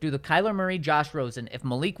Rosen. Do the Kyler Murray, Josh Rosen. If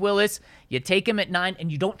Malik Willis, you take him at 9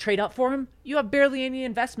 and you don't trade up for him, you have barely any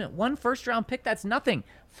investment. 1 first-round pick, that's nothing.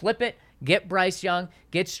 Flip it, get Bryce Young,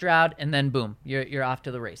 get Stroud, and then boom, you're off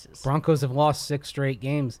to the races. Broncos have lost 6 straight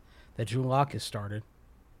games that Drew Lock has started.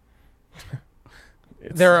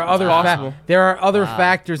 There are other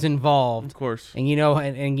factors involved, of course, and you know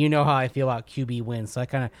how I feel about QB wins. So I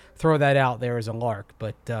kind of throw that out there as a lark.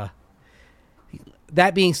 But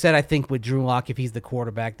that being said, I think with Drew Lock, if he's the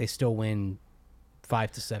quarterback, they still win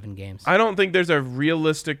 5 to 7 games. I don't think there's a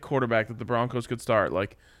realistic quarterback that the Broncos could start,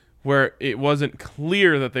 like where it wasn't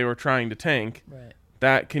clear that they were trying to tank,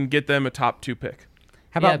 that can get them a top 2 pick.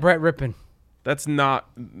 How about Brett Rippon? That's not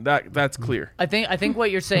that's clear. I think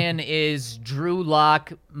what you're saying is Drew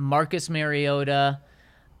Lock, Marcus Mariota,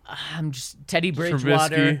 Teddy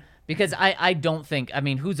Bridgewater. Trubisky. Because I don't think,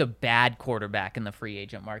 who's a bad quarterback in the free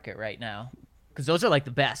agent market right now? Because those are like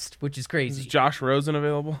the best, which is crazy. Is Josh Rosen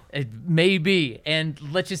available? Maybe, and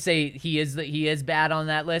let's just say he is bad on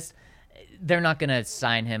that list. They're not going to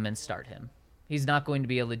sign him and start him. He's not going to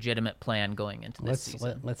be a legitimate plan going into this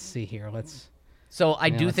season. Let's see here. So I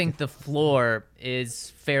do think the floor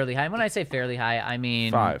is fairly high. When I say fairly high, I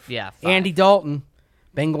mean 5. Yeah, 5. Andy Dalton,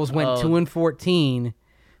 Bengals went 2-14.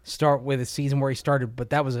 Start with a season where he started, but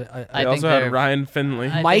that was They also had Ryan Finley.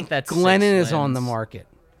 Mike Glennon is on the market.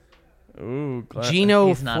 Ooh,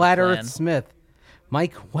 Geno Flat Earth Smith.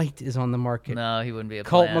 Mike White is on the market. No, he wouldn't be a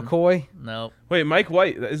Colt plan. McCoy. No. Wait, Mike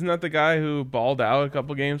White, isn't that the guy who balled out a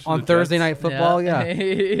couple games on Thursday Jets? Night Football? Yeah.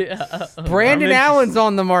 Yeah. Brandon Allen's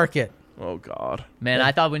on the market. Oh God, man!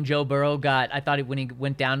 I thought when Joe Burrow when he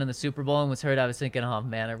went down in the Super Bowl and was hurt, I was thinking, oh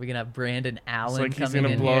man, are we gonna have Brandon Allen it's like coming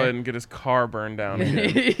in he's gonna blow here? it and get his car burned down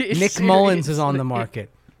again. Nick Mullins is on the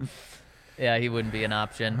market. Yeah, he wouldn't be an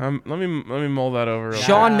option. Let me mull that over.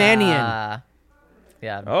 Sean Mannion.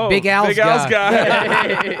 Yeah. Oh, Big Al's guy.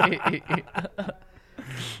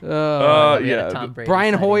 Yeah.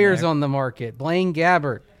 Brian Hoyer's on the market. Blaine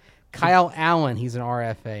Gabbert. Kyle Allen, he's an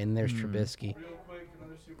RFA, and there's Trubisky.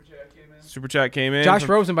 Super chat came in. Josh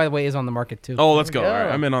Rosen, by the way, is on the market too. Oh, let's go. All right,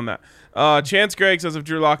 I'm in on that. Chance Gregg says, if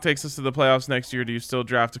Drew Lock takes us to the playoffs next year, do you still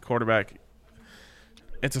draft a quarterback?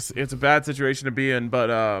 It's a bad situation to be in, but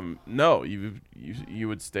no, you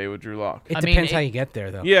would stay with Drew Lock. It depends how you get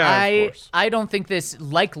there, though. Yeah, of course. I don't think this,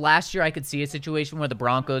 like last year, I could see a situation where the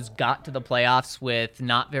Broncos got to the playoffs with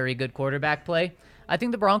not very good quarterback play. I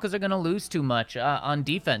think the Broncos are going to lose too much on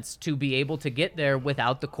defense to be able to get there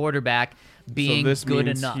without the quarterback being good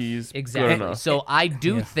enough. Exactly. Good enough. So I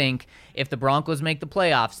do think if the Broncos make the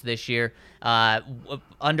playoffs this year,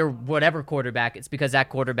 under whatever quarterback, it's because that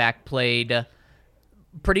quarterback played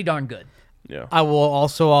pretty darn good. Yeah. I will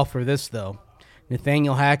also offer this, though.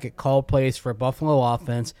 Nathaniel Hackett called plays for a Buffalo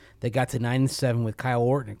offense that got to 9-7 with Kyle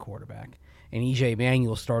Orton at quarterback, and E.J.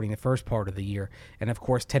 Manuel starting the first part of the year, and of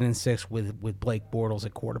course 10-6 with Blake Bortles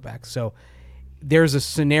at quarterback. So there's a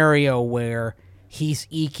scenario where he's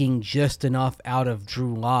eking just enough out of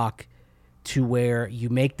Drew Lock to where you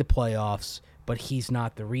make the playoffs, but he's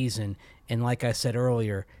not the reason. And like I said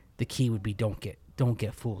earlier, the key would be don't get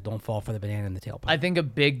fooled. Don't fall for the banana in the tailpipe. I think a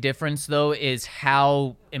big difference, though, is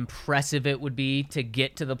how impressive it would be to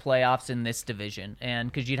get to the playoffs in this division.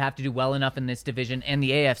 And because you'd have to do well enough in this division, and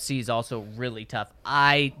the AFC is also really tough.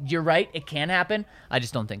 You're right, it can happen. I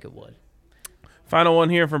just don't think it would. Final one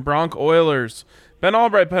here from Bronc Oilers. Ben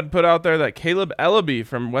Albright put out there that Caleb Ellaby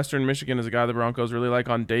from Western Michigan is a guy the Broncos really like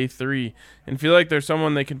on day 3 and feel like there's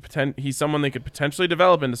someone he's someone they could potentially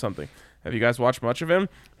develop into something. Have you guys watched much of him?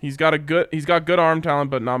 He's got good arm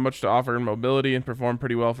talent, but not much to offer in mobility, and performed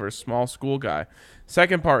pretty well for a small school guy.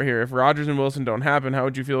 Second part here, if Rodgers and Wilson don't happen, how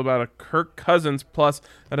would you feel about a Kirk Cousins plus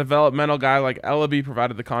a developmental guy like Ellaby,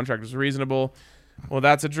 provided the contract is reasonable? Well,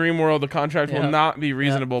 that's a dream world. The contract will not be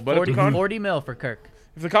reasonable. But 40 mil for Kirk.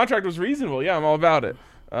 If the contract was reasonable, yeah, I'm all about it.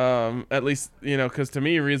 At least, because to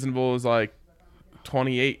me, reasonable is like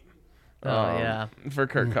 28 for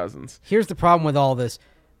Kirk Cousins. Here's the problem with all this.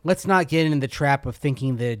 Let's not get into the trap of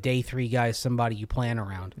thinking the day 3 guy is somebody you plan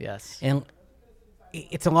around. Yes. And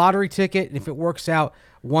it's a lottery ticket, and if it works out,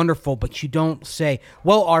 wonderful, but you don't say,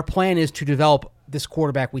 well, our plan is to develop this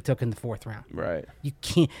quarterback we took in the 4th round. Right. You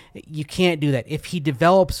can't do that. If he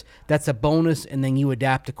develops, that's a bonus, and then you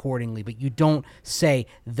adapt accordingly, but you don't say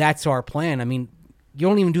that's our plan. I mean, you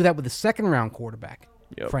don't even do that with a 2nd-round quarterback.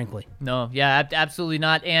 Yep. Frankly. No, yeah, absolutely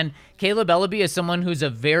not. And Caleb Ellaby is someone who's a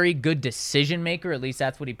very good decision maker. At least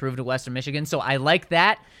that's what he proved at Western Michigan. So I like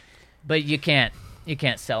that, but you can't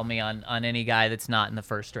sell me on any guy that's not in the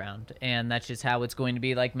 1st round. And that's just how it's going to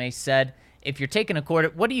be. Like Mace said, if you're taking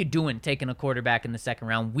what are you doing taking a quarterback in the 2nd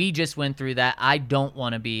round? We just went through that. I don't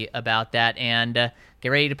want to be about that. And get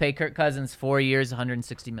ready to pay Kirk Cousins 4 years,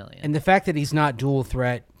 $160 million. And the fact that he's not dual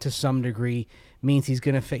threat to some degree means he's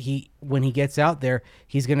gonna when he gets out there,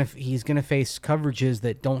 he's gonna face coverages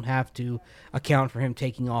that don't have to account for him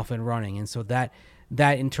taking off and running, and so that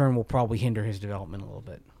in turn will probably hinder his development a little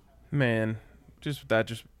bit. Man, just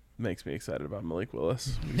makes me excited about Malik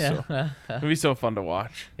Willis. It'd be so fun to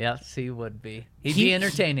watch. Yes, he would be. He'd be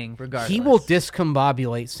entertaining regardless. He will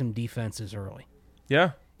discombobulate some defenses early.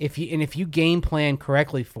 Yeah. If you game plan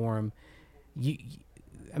correctly for him,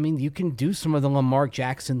 you can do some of the Lamar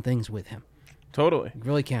Jackson things with him. Totally. You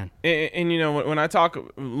really can. And when I talk,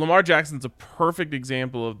 Lamar Jackson's a perfect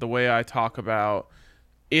example of the way I talk about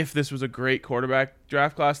if this was a great quarterback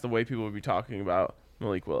draft class, the way people would be talking about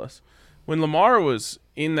Malik Willis. When Lamar was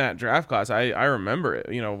in that draft class, I remember it.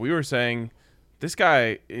 We were saying this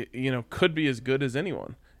guy, could be as good as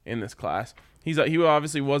anyone in this class. He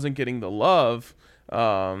obviously wasn't getting the love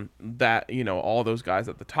that, all those guys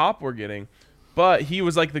at the top were getting. But he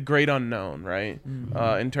was like the great unknown, right?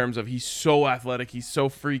 Mm-hmm. In terms of he's so athletic, he's so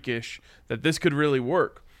freakish that this could really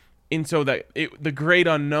work. And so the great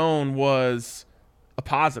unknown was a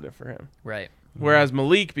positive for him. Right. Whereas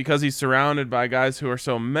Malik, because he's surrounded by guys who are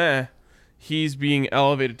so meh, he's being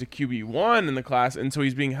elevated to QB1 in the class, and so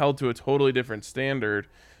he's being held to a totally different standard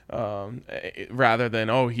rather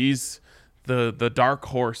than, he's the dark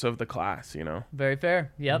horse of the class, Very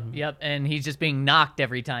fair. Yep, yep. And he's just being knocked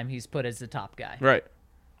every time he's put as the top guy.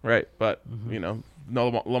 Right. But, no,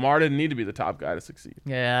 Lamar didn't need to be the top guy to succeed.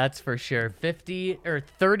 Yeah, that's for sure.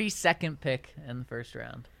 32nd pick in the 1st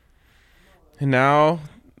round. And now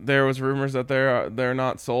there was rumors that they're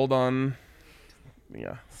not sold on.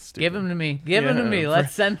 Yeah. Stupid. Give him to me. Give him to me.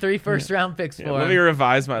 Let's send 3 first-round picks for him. Let me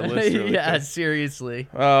revise my list. Really quick. Seriously.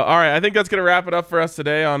 All right, I think that's going to wrap it up for us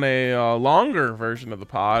today on a longer version of the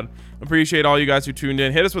pod. Appreciate all you guys who tuned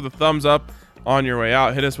in. Hit us with a thumbs up on your way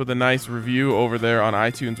out. Hit us with a nice review over there on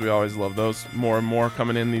iTunes. We always love those. More and more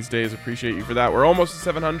coming in these days. Appreciate you for that. We're almost at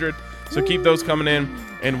 700, so keep those coming in,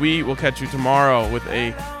 and we will catch you tomorrow with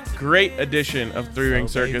a great edition of Three Ring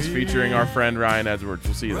Circus featuring our friend Ryan Edwards.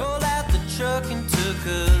 We'll see you then. Rolled out the truck and took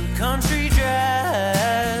a country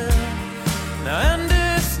drive. Now